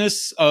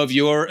timelessness of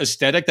your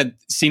aesthetic that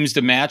seems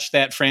to match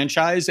that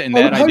franchise and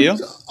that idea?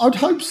 I'd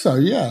hope so,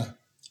 yeah.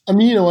 I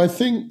mean, I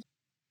think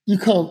you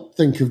can't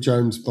think of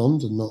James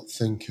Bond and not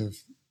think of,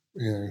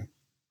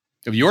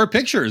 of your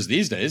pictures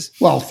these days.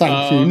 Well,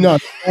 thank you. No,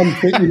 I'm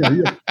thinking,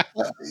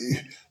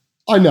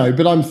 I know,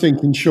 but I'm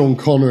thinking Sean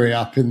Connery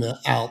up in the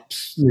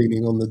Alps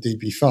leaning on the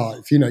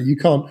DB5. You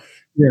can't,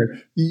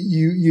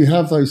 you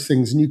have those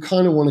things and you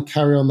kind of want to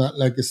carry on that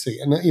legacy.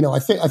 And, I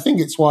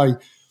think it's why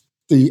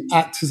the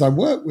actors I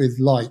work with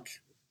like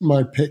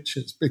my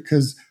pictures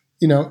because,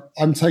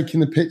 I'm taking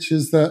the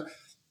pictures that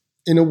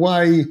in a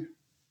way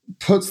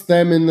puts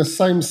them in the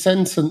same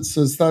sentence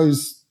as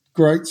those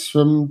greats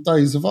from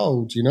days of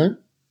old,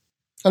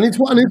 And it's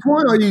why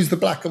I use the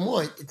black and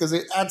white, because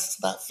it adds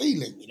to that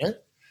feeling,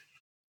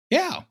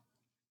 Yeah.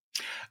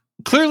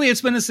 Clearly, it's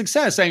been a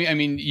success. I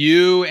mean,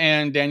 you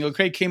and Daniel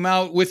Craig came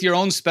out with your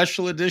own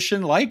special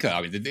edition Leica.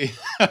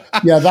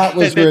 Yeah, that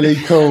was really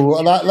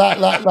cool.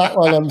 That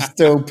one I'm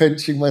still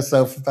pinching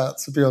myself about,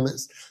 to be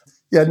honest.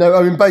 Yeah, no,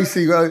 I mean,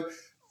 basically,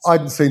 I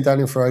hadn't seen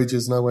Daniel for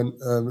ages, and I went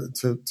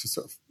to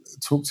sort of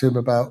talk to him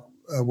about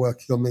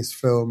working on this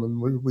film,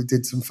 and we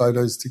did some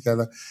photos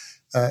together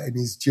in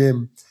his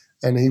gym.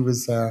 And he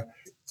was,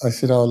 I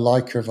said,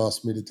 Leica have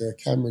asked me to do a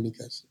camera, and he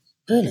goes,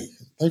 really?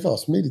 They've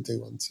asked me to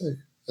do one too.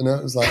 And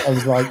I was like,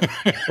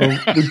 well,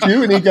 would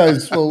you? And he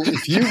goes, well,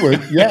 if you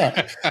would,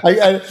 yeah.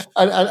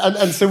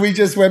 And so we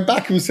just went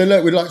back and we said,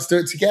 look, we'd like to do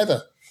it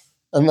together.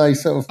 And they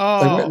sort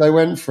of, they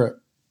went for it.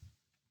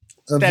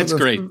 That's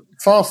great.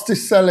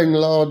 Fastest selling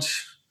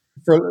large,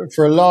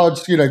 for a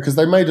large, because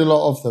they made a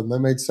lot of them. They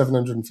made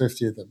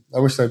 750 of them. I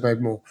wish they'd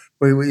made more.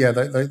 But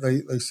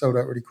they sold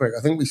out really quick.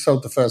 I think we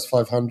sold the first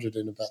 500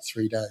 in about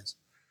 3 days.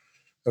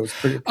 That was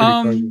pretty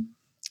crazy.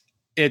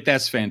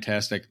 That's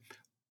fantastic.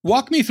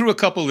 Walk me through a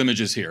couple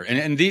images here,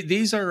 and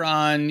these are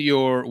on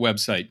your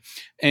website,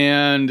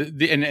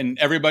 and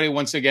everybody,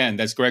 once again,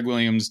 that's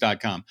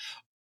gregwilliams.com.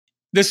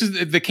 This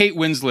is the Kate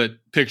Winslet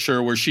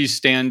picture where she's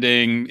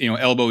standing,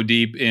 elbow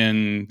deep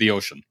in the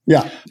ocean.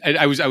 Yeah,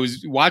 I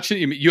was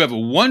watching. You have a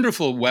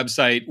wonderful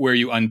website where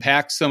you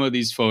unpack some of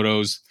these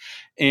photos,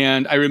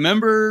 and I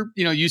remember,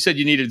 you said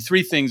you needed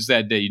 3 things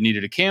that day. You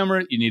needed a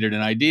camera, you needed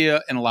an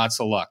idea, and lots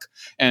of luck.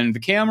 And the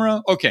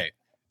camera, okay.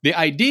 The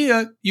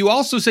idea, you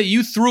also say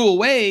you threw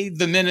away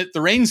the minute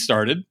the rain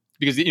started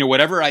because,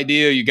 whatever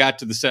idea you got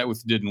to the set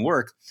with didn't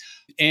work.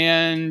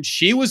 And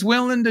she was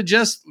willing to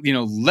just,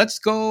 let's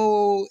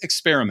go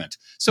experiment.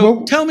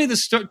 So tell me the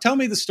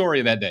story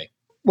of that day.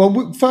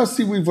 Well,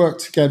 firstly, we've worked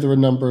together a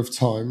number of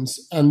times,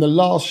 and the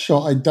last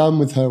shot I'd done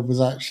with her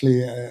was actually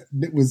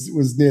it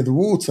was near the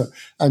water,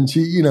 and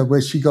she,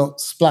 where she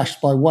got splashed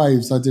by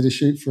waves. I did a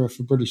shoot for her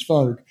for British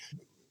Vogue,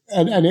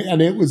 and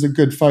it was a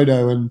good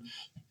photo, and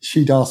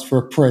she'd asked for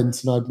a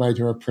print, and I'd made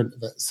her a print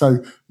of it.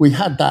 So we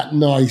had that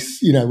nice,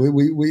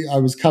 I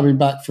was coming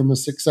back from a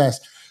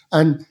success,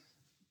 and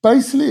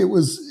basically it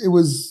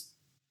was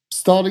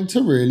starting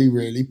to really,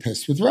 really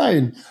piss with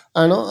rain.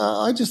 And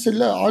I just said,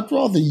 look, I'd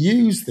rather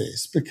use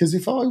this, because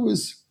if I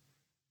was,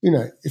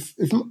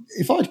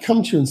 if I'd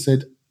come to you and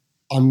said,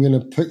 I'm going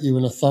to put you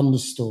in a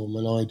thunderstorm,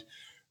 and I'd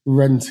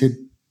rented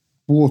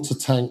water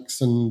tanks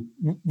and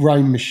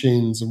rain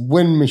machines and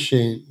wind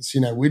machines,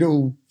 we'd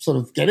all sort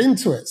of get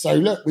into it. So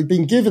look, we've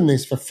been given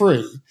this for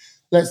free.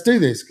 Let's do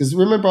this. Because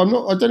remember, I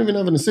don't even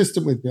have an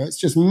assistant with me. It's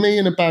just me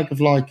and a bag of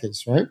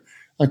Leicas, right?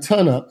 I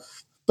turn up.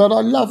 But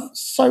I love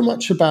so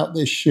much about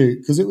this shoot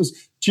because it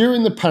was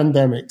during the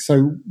pandemic.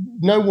 So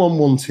no one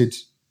wanted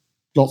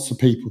lots of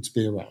people to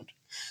be around.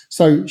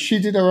 So she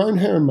did her own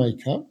hair and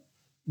makeup.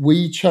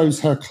 We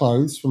chose her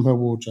clothes from her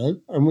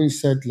wardrobe, and we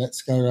said,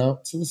 let's go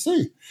out to the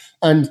sea.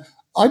 And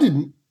I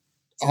didn't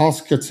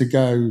ask her to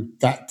go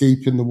that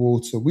deep in the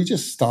water. We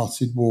just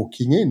started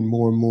walking in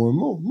more and more and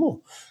more and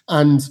more.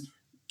 And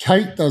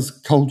Kate does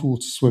cold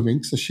water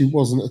swimming, so she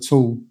wasn't at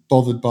all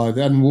bothered by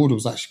that. And the water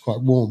was actually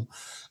quite warm.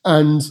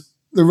 And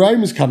the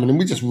rain was coming, and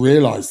we just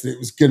realised that it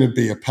was going to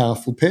be a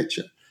powerful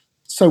picture.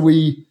 So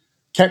we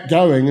kept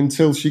going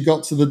until she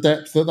got to the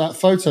depth that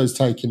photo's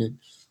taken in.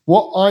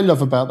 What I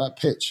love about that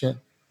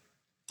picture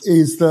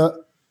is that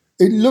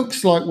it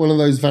looks like one of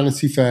those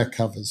Vanity Fair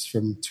covers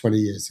from 20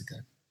 years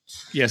ago.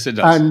 Yes, it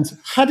does. And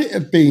had it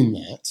have been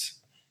that,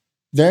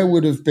 there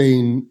would have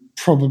been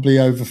probably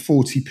over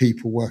 40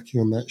 people working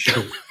on that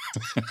shoot.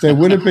 There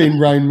would have been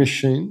rain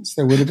machines,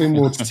 there would have been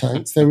water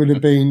tanks, there would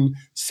have been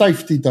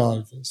safety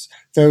divers,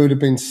 there would have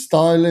been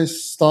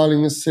stylists,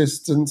 styling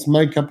assistants,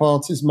 makeup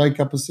artists,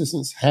 makeup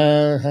assistants,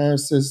 hair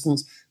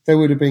assistants, there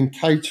would have been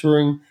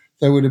catering,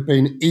 there would have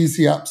been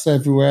easy ups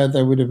everywhere,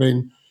 there would have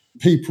been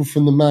people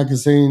from the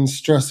magazines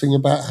stressing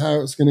about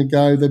how it's going to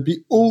go. There'd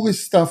be all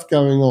this stuff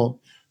going on.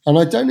 And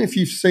I don't know if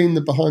you've seen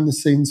the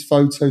behind-the-scenes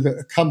photo that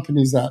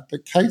accompanies that,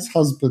 but Kate's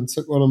husband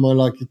took one of my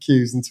Leica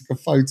Qs and took a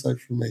photo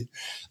from me.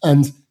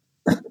 And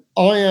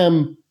I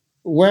am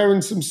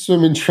wearing some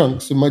swimming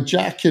trunks with my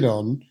jacket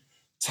on,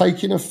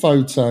 taking a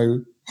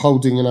photo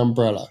holding an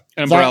umbrella.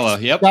 Yep.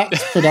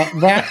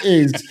 That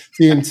is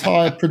the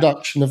entire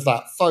production of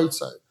that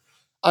photo.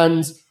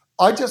 And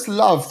I just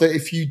love that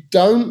if you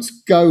don't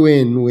go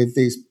in with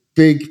this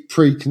big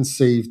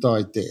preconceived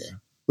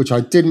idea, which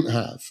I didn't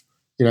have,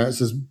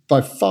 it's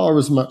by far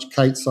as much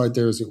Kate's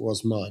idea as it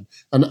was mine.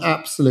 An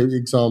absolute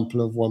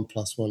example of 1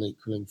 + 1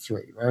 =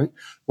 3, right?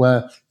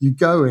 Where you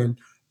go in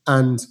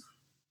and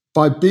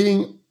by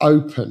being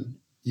open,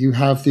 you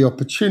have the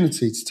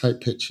opportunity to take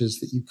pictures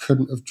that you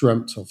couldn't have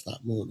dreamt of that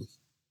morning.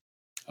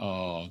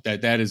 Oh,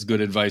 that is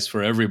good advice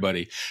for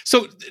everybody.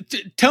 So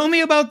tell me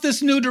about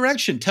this new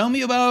direction. Tell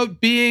me about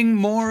being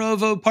more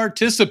of a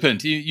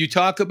participant. You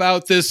talk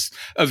about this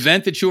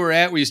event that you were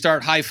at where you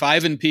start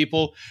high-fiving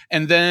people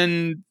and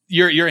then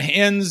your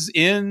hands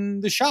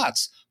in the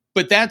shots.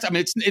 But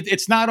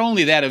it's not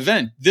only that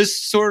event. This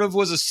sort of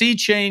was a sea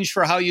change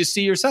for how you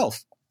see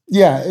yourself.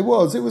 Yeah, it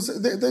was.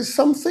 There's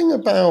something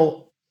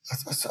about,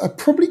 it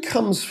probably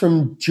comes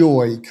from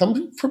joy,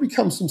 probably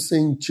comes from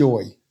seeing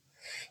joy.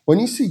 When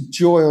you see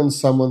joy on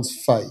someone's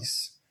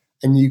face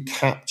and you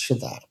capture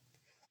that,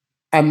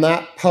 and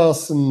that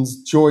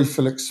person's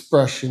joyful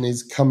expression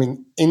is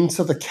coming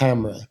into the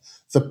camera,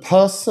 the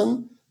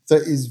person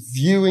that is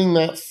viewing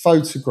that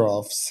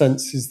photograph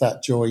senses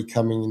that joy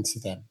coming into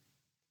them.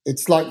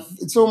 It's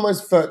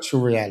almost virtual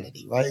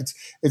reality, right?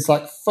 It's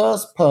like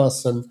first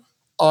person,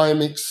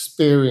 I'm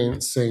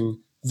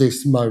experiencing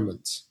this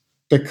moment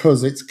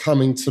because it's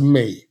coming to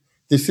me.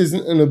 This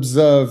isn't an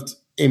observed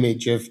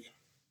image of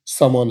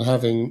someone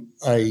having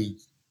a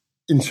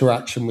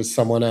interaction with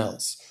someone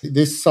else.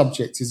 This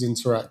subject is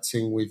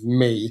interacting with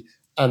me,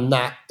 and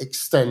that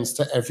extends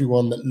to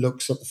everyone that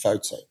looks at the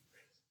photo.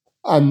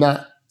 And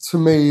that, to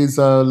me, is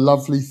a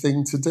lovely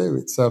thing to do.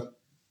 It's a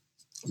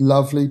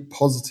lovely,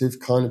 positive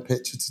kind of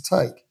picture to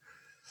take.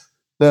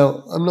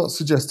 Now, I'm not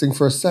suggesting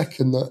for a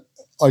second that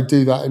I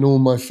do that in all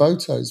my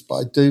photos, but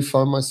I do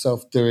find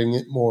myself doing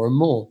it more and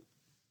more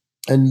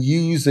and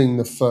using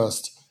the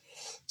first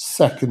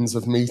seconds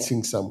of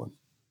meeting someone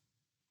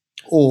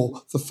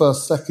or the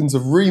first seconds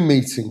of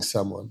re-meeting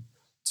someone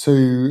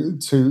to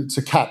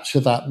capture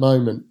that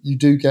moment. You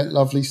do get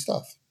lovely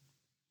stuff.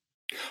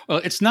 Well,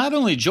 it's not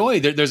only joy.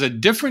 There's a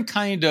different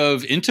kind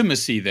of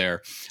intimacy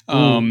there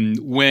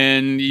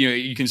when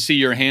you can see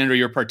your hand or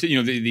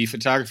the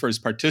photographer is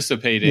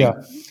participating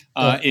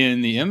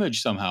in the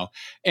image somehow,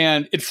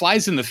 and it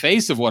flies in the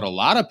face of what a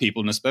lot of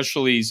people, and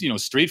especially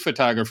street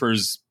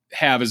photographers,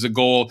 have as a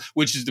goal,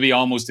 which is to be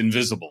almost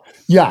invisible.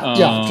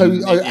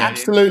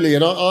 Absolutely,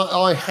 and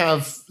I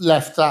have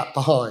left that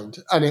behind,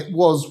 and it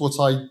was what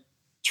I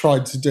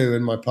tried to do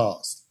in my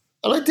past,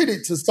 and I did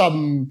it to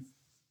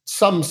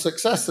some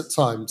success at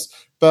times,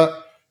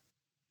 but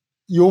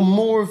you're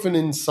more of an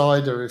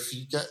insider if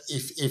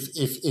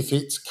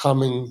it's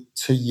coming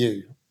to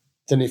you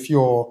than if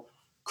you're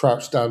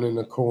crouched down in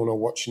a corner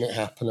watching it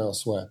happen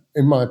elsewhere,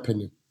 in my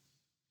opinion.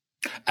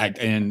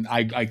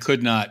 I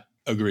could not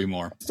agree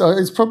more. So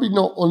it's probably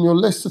not on your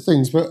list of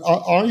things, but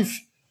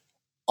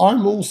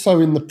I'm also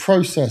in the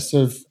process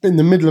of, in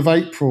the middle of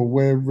April,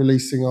 we're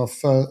releasing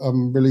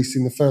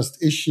releasing the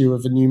first issue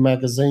of a new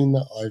magazine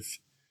that I've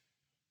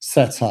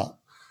set up.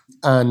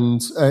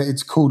 And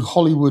it's called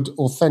Hollywood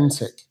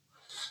Authentic.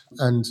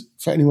 And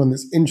for anyone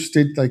that's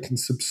interested, they can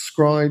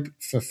subscribe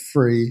for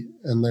free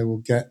and they will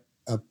get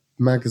a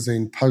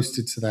magazine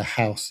posted to their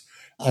house.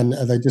 And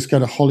they just go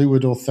to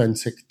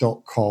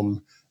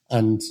hollywoodauthentic.com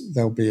and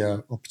there'll be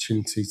an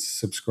opportunity to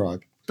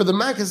subscribe. But the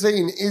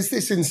magazine is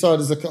this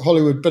Insider's Look at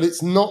Hollywood, but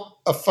it's not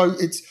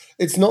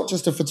it's not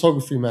just a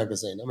photography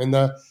magazine. I mean,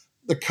 the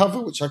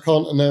cover, which I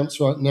can't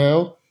announce right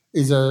now,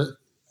 is a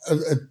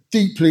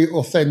deeply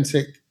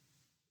authentic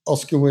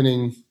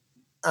Oscar-winning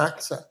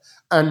actor,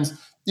 and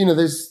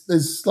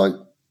there's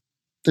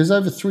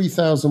over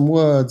 3,000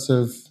 words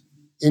of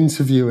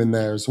interview in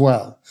there as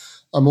well.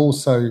 I'm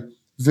also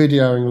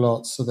videoing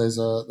lots, so there's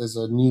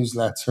a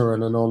newsletter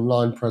and an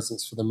online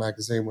presence for the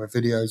magazine where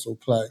videos will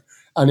play,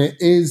 and it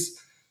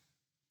is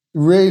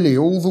really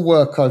all the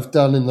work I've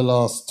done in the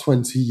last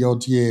 20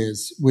 odd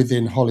years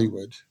within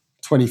Hollywood.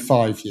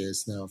 25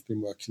 years now I've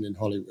been working in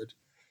Hollywood.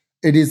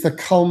 It is the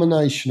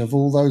culmination of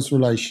all those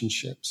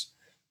relationships.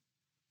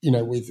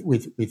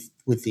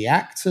 With the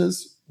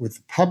actors, with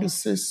the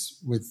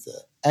publicists, with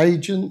the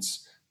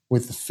agents,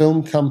 with the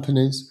film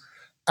companies,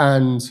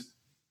 and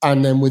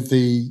then with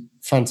the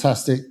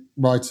fantastic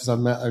writers I've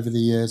met over the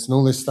years and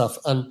all this stuff.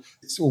 And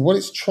what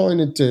it's trying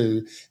to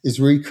do is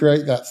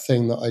recreate that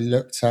thing that I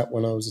looked at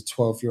when I was a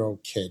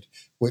 12-year-old kid,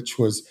 which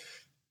was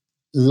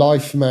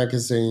Life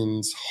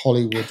magazine's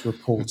Hollywood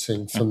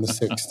reporting from the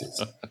 60s.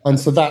 And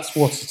so that's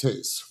what it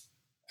is.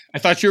 I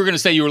thought you were going to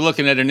say you were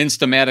looking at an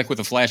Instamatic with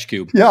a flash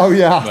cube. Yeah,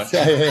 yeah.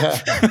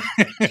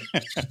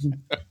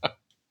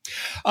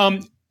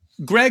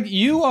 Greg,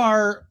 you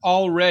are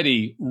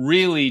already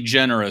really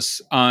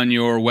generous on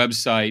your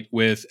website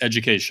with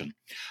education,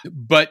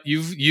 but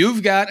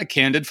you've got a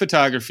candid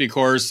photography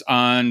course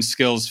on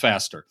Skills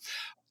Faster.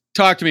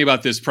 Talk to me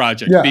about this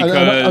project. Yeah,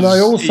 because, and I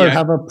also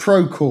have a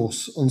pro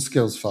course on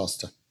Skills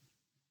Faster.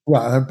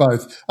 Right, I have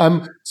both.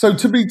 So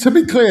to be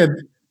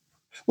clear.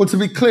 Well, to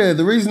be clear,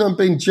 the reason I'm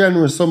being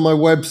generous on my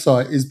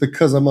website is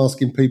because I'm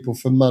asking people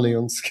for money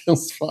on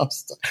Skills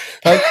Faster.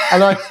 Don't get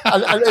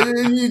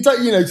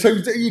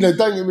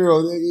me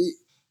wrong.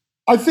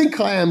 I think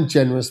I am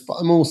generous, but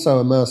I'm also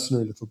a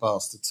mercenary little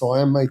bastard. So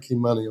I am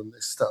making money on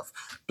this stuff.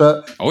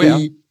 But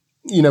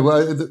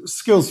the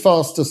Skills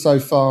Faster so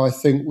far, I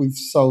think we've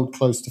sold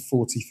close to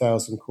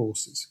 40,000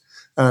 courses.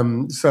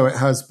 So it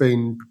has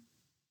been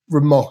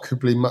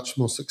remarkably much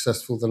more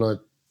successful than I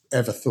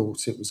ever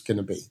thought it was going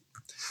to be.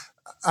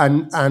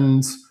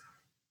 and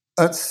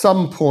at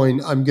some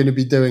point, I'm going to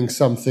be doing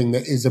something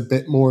that is a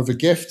bit more of a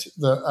gift.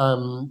 But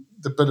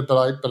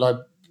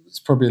it's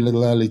probably a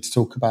little early to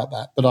talk about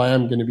that. But I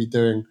am going to be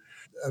doing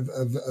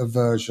a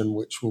version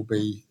which will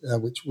be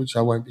which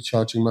I won't be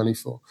charging money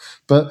for.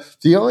 But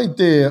the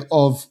idea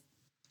of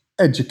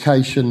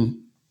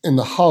education in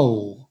the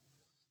whole,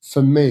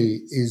 for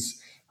me,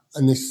 is,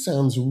 and this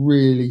sounds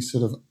really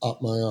sort of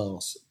up my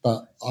arse,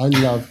 but I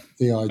love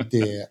the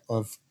idea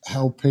of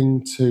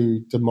helping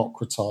to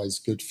democratize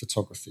good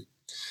photography.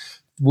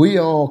 We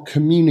are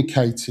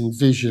communicating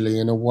visually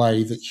in a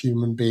way that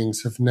human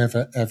beings have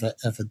never, ever,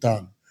 ever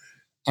done.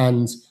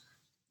 And,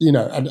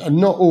 and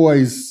not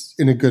always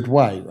in a good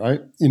way,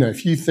 right?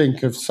 If you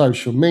think of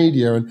social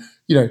media and,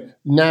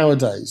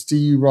 nowadays, do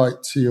you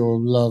write to your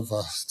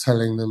lover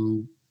telling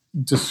them,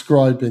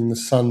 describing the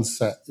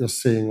sunset you're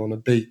seeing on a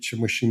beach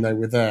and wishing they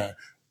were there?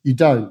 You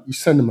don't. You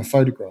send them a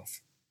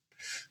photograph.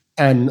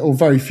 Or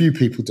very few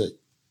people do.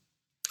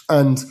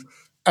 And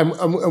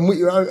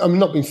I'm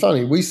not being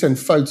funny. We send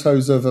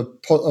photos of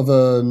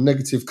a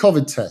negative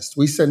COVID test.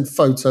 We send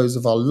photos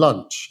of our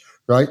lunch,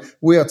 right?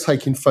 We are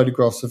taking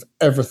photographs of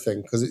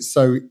everything because it's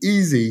so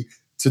easy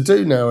to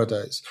do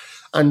nowadays.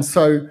 And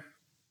so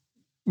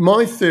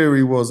my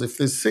theory was, if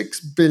there's 6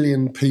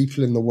 billion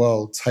people in the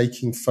world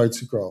taking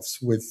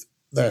photographs with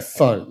their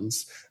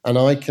phones and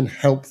I can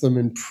help them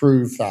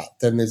improve that,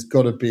 then there's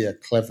got to be a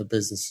clever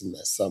business in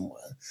there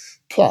somewhere.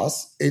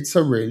 Plus, it's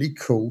a really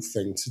cool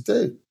thing to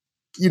do.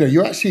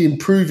 You're actually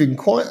improving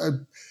quite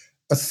a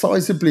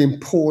sizably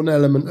important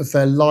element of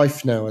their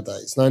life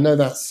nowadays. And I know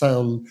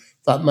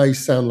that may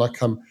sound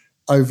like I'm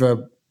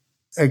over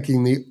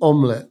egging the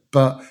omelette,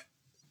 but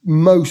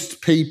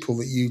most people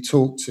that you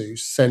talk to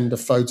send a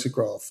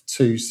photograph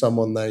to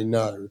someone they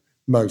know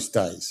most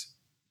days.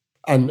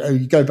 And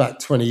you go back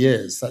 20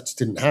 years, that just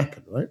didn't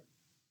happen, right?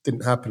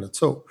 Didn't happen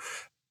at all.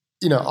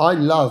 I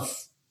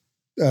love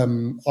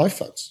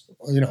iPhones.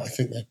 I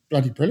think they're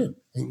bloody brilliant.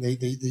 I think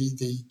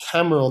the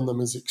camera on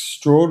them is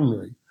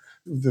extraordinary.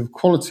 The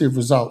quality of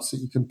results that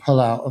you can pull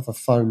out of a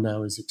phone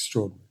now is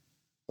extraordinary.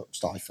 Not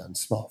just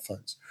iPhones,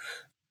 smartphones.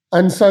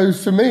 And so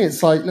for me,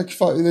 it's like, look,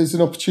 there's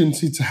an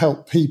opportunity to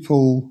help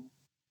people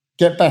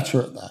get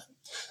better at that.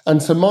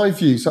 And so my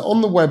view, so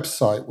on the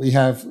website,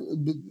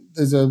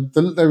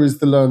 there is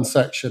the Learn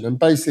section. And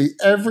basically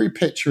every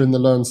picture in the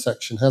Learn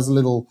section has a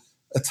little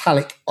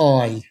italic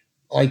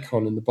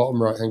icon in the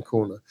bottom right-hand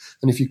corner.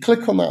 And if you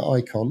click on that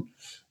icon,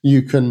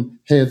 you can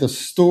hear the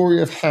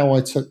story of how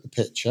I took the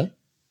picture,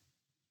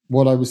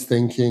 what I was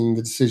thinking,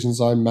 the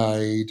decisions I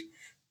made,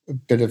 a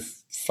bit of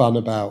fun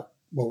about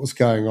what was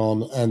going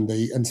on,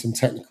 and some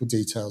technical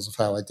details of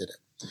how I did it.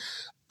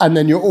 And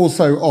then you're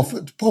also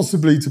offered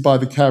possibly to buy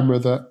the camera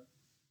that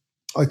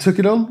I took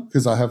it on,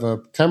 because I have a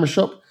camera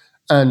shop.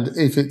 And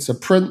if it's a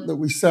print that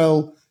we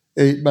sell,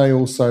 it may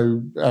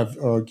also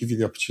give you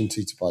the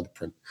opportunity to buy the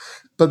print.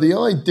 But the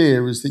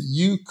idea is that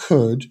you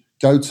could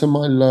go to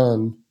my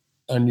Learn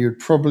and you'd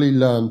probably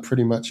learn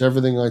pretty much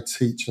everything I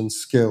teach on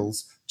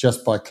skills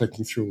just by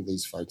clicking through all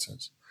these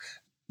photos.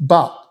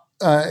 But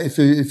if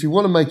you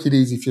want to make it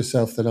easy for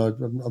yourself, then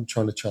I'm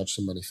trying to charge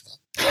some money for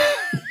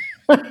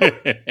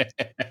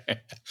that.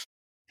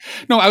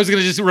 No, I was going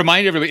to just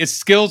remind everybody, it's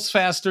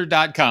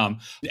skillsfaster.com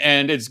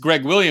and it's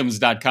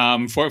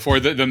gregwilliams.com for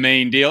the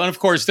main deal. And of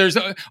course, there's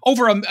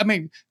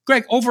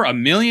Greg, over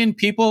 1 million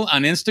people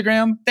on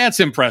Instagram. That's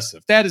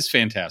impressive. That is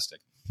fantastic.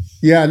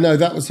 Yeah, no,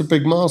 that was a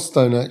big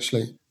milestone,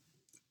 actually.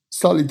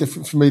 Slightly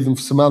different for me than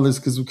for some others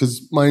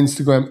because my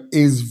Instagram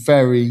is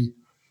very,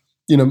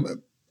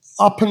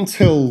 up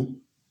until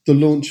the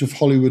launch of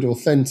Hollywood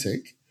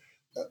Authentic,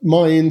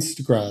 my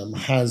Instagram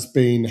has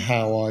been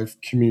how I've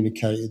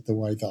communicated the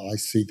way that I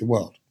see the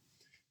world.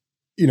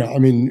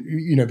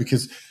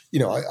 Because,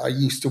 I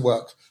used to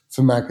work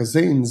for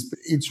magazines, but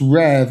it's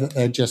rare that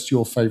they're just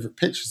your favorite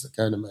pictures that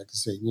go in a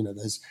magazine.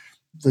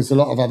 There's a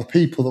lot of other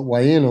people that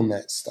weigh in on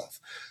that stuff.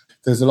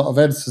 There's a lot of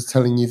editors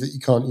telling you that you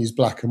can't use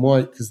black and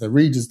white because their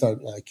readers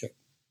don't like it.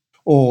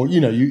 Or,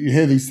 you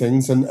hear these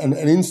things. And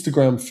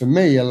Instagram, for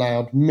me,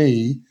 allowed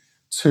me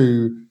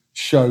to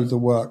show the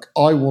work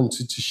I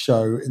wanted to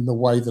show in the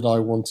way that I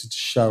wanted to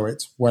show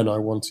it when I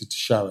wanted to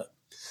show it.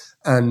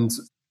 And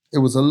it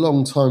was a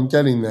long time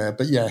getting there.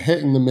 But yeah,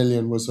 hitting the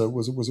million was a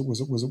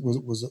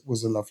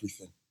lovely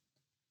thing.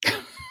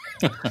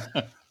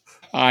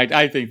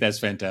 I think that's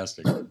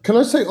fantastic. Can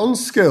I say on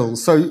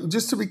skills? So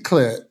just to be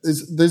clear,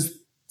 there's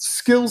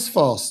Skills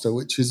Faster,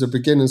 which is a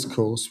beginner's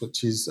course,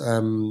 which is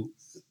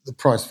the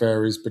price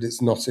varies, but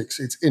it's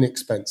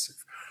inexpensive.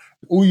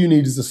 All you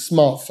need is a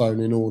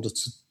smartphone in order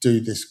to do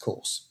this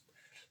course.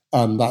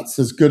 That's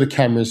as good a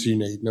camera as you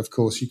need. And of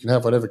course, you can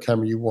have whatever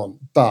camera you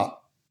want.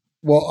 But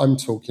what I'm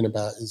talking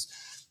about is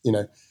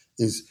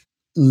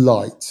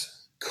light,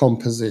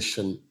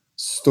 composition,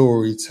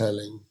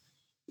 storytelling,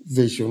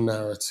 visual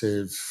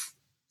narrative,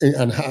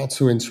 and how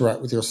to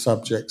interact with your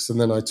subjects.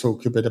 And then I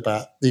talk a bit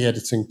about the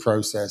editing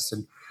process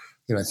and,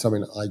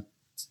 something that I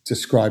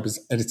describe as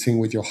editing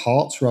with your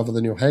heart rather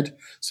than your head.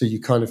 So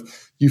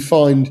you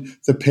find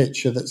the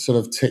picture that sort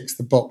of ticks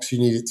the box you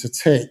need it to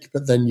tick,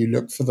 but then you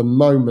look for the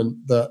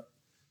moment that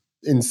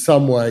in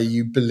some way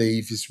you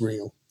believe is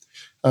real.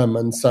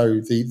 And so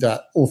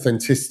that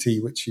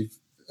authenticity, which you've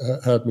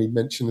heard me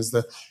mention as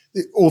the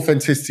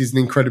authenticity is an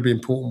incredibly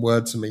important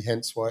word to me,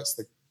 hence why it's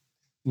the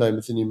name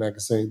of the new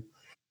magazine.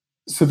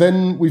 So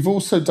then we've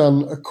also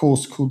done a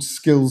course called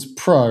Skills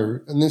Pro,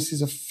 and this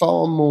is a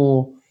far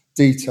more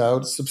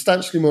detailed,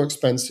 substantially more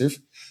expensive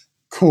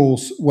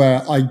course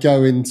where I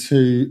go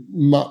into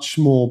much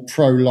more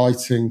pro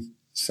lighting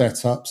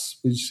setups.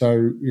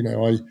 So,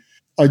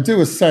 I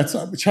do a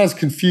setup which has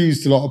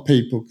confused a lot of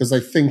people because they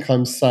think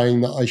I'm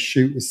saying that I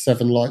shoot with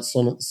 7 lights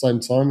on at the same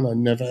time, and I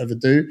never ever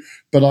do.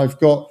 But I've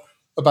got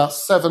about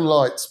 7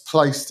 lights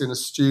placed in a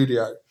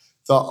studio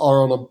that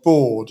are on a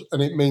board,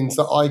 and it means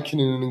that I can,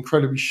 in an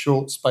incredibly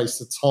short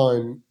space of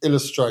time,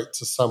 illustrate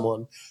to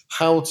someone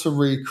how to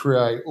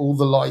recreate all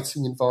the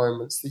lighting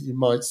environments that you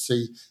might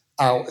see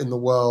out in the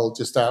world,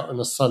 just out on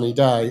a sunny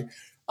day,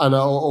 and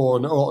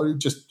or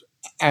just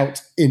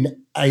out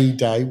in a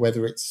day,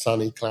 whether it's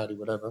sunny, cloudy,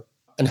 whatever,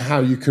 and how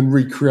you can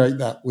recreate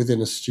that within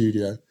a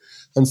studio.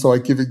 And so I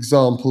give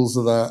examples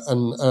of that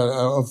and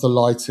of the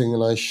lighting,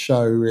 and I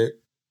show it.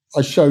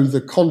 I show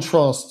the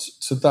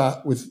contrast to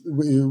that with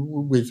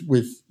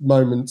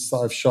moments that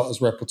I've shot as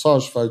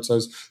reportage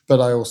photos, but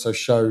I also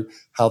show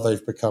how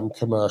they've become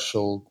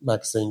commercial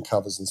magazine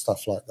covers and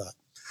stuff like that.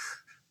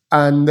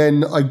 And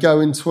then I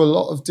go into a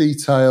lot of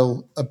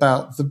detail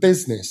about the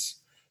business,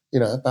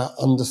 about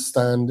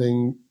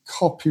understanding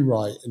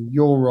copyright and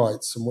your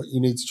rights and what you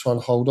need to try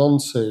and hold on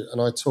to.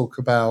 And I talk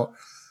about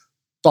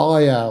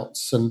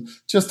buyouts and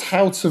just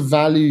how to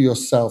value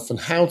yourself and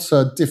how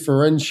to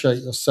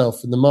differentiate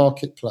yourself in the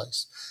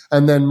marketplace.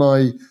 And then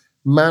my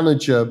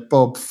manager,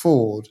 Bob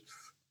Ford,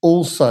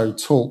 also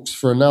talks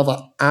for another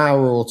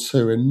hour or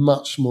two in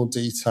much more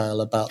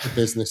detail about the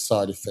business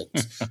side of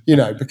things,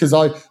 because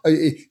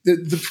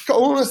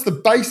almost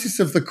the basis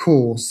of the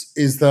course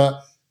is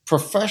that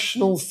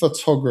professional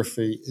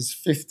photography is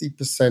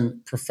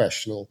 50%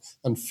 professional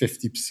and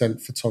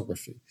 50%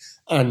 photography.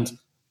 And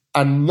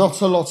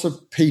not a lot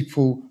of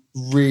people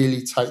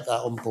really take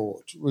that on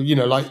board.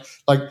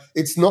 Like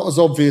it's not as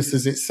obvious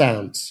as it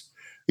sounds.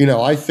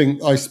 I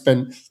think I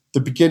spent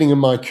the beginning of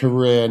my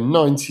career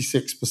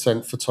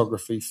 96%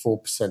 photography,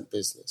 4%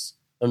 business.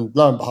 And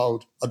lo and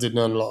behold, I didn't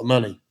earn a lot of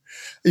money.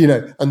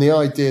 And the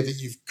idea that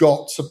you've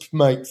got to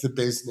make the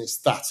business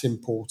that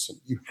important,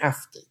 you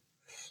have to.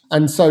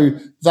 And so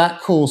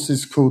that course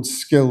is called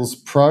Skills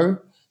Pro.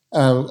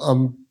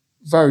 I'm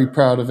very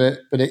proud of it,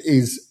 but it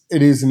is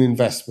an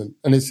investment,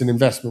 and it's an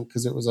investment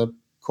because it was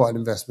quite an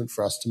investment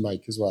for us to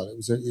make as well.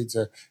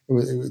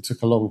 It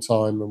took a long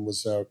time and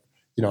was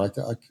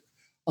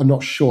I'm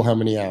not sure how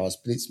many hours,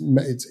 but it's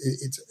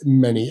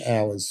many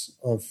hours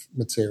of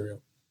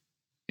material.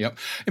 Yep.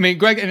 I mean,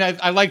 Greg, and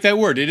I like that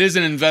word. It is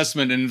an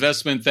investment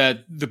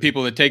that the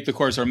people that take the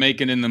course are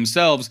making in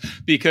themselves,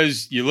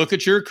 because you look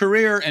at your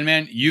career and,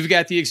 man, you've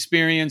got the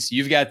experience,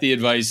 you've got the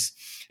advice,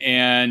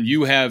 and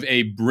you have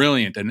a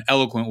brilliant and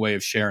eloquent way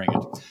of sharing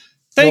it.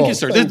 Thank you,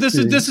 sir. This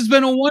has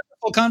been a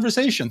wonderful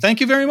conversation. Thank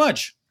you very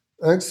much.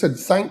 Excellent.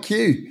 Thank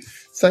you.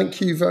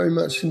 Thank you very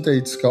much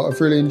indeed, Scott. I've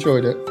really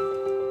enjoyed it.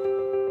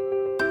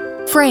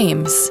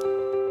 Frames.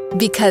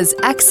 Because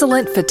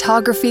excellent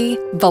photography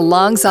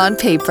belongs on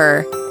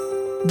paper.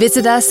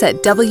 Visit us at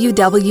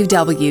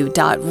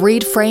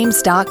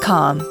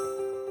www.readframes.com.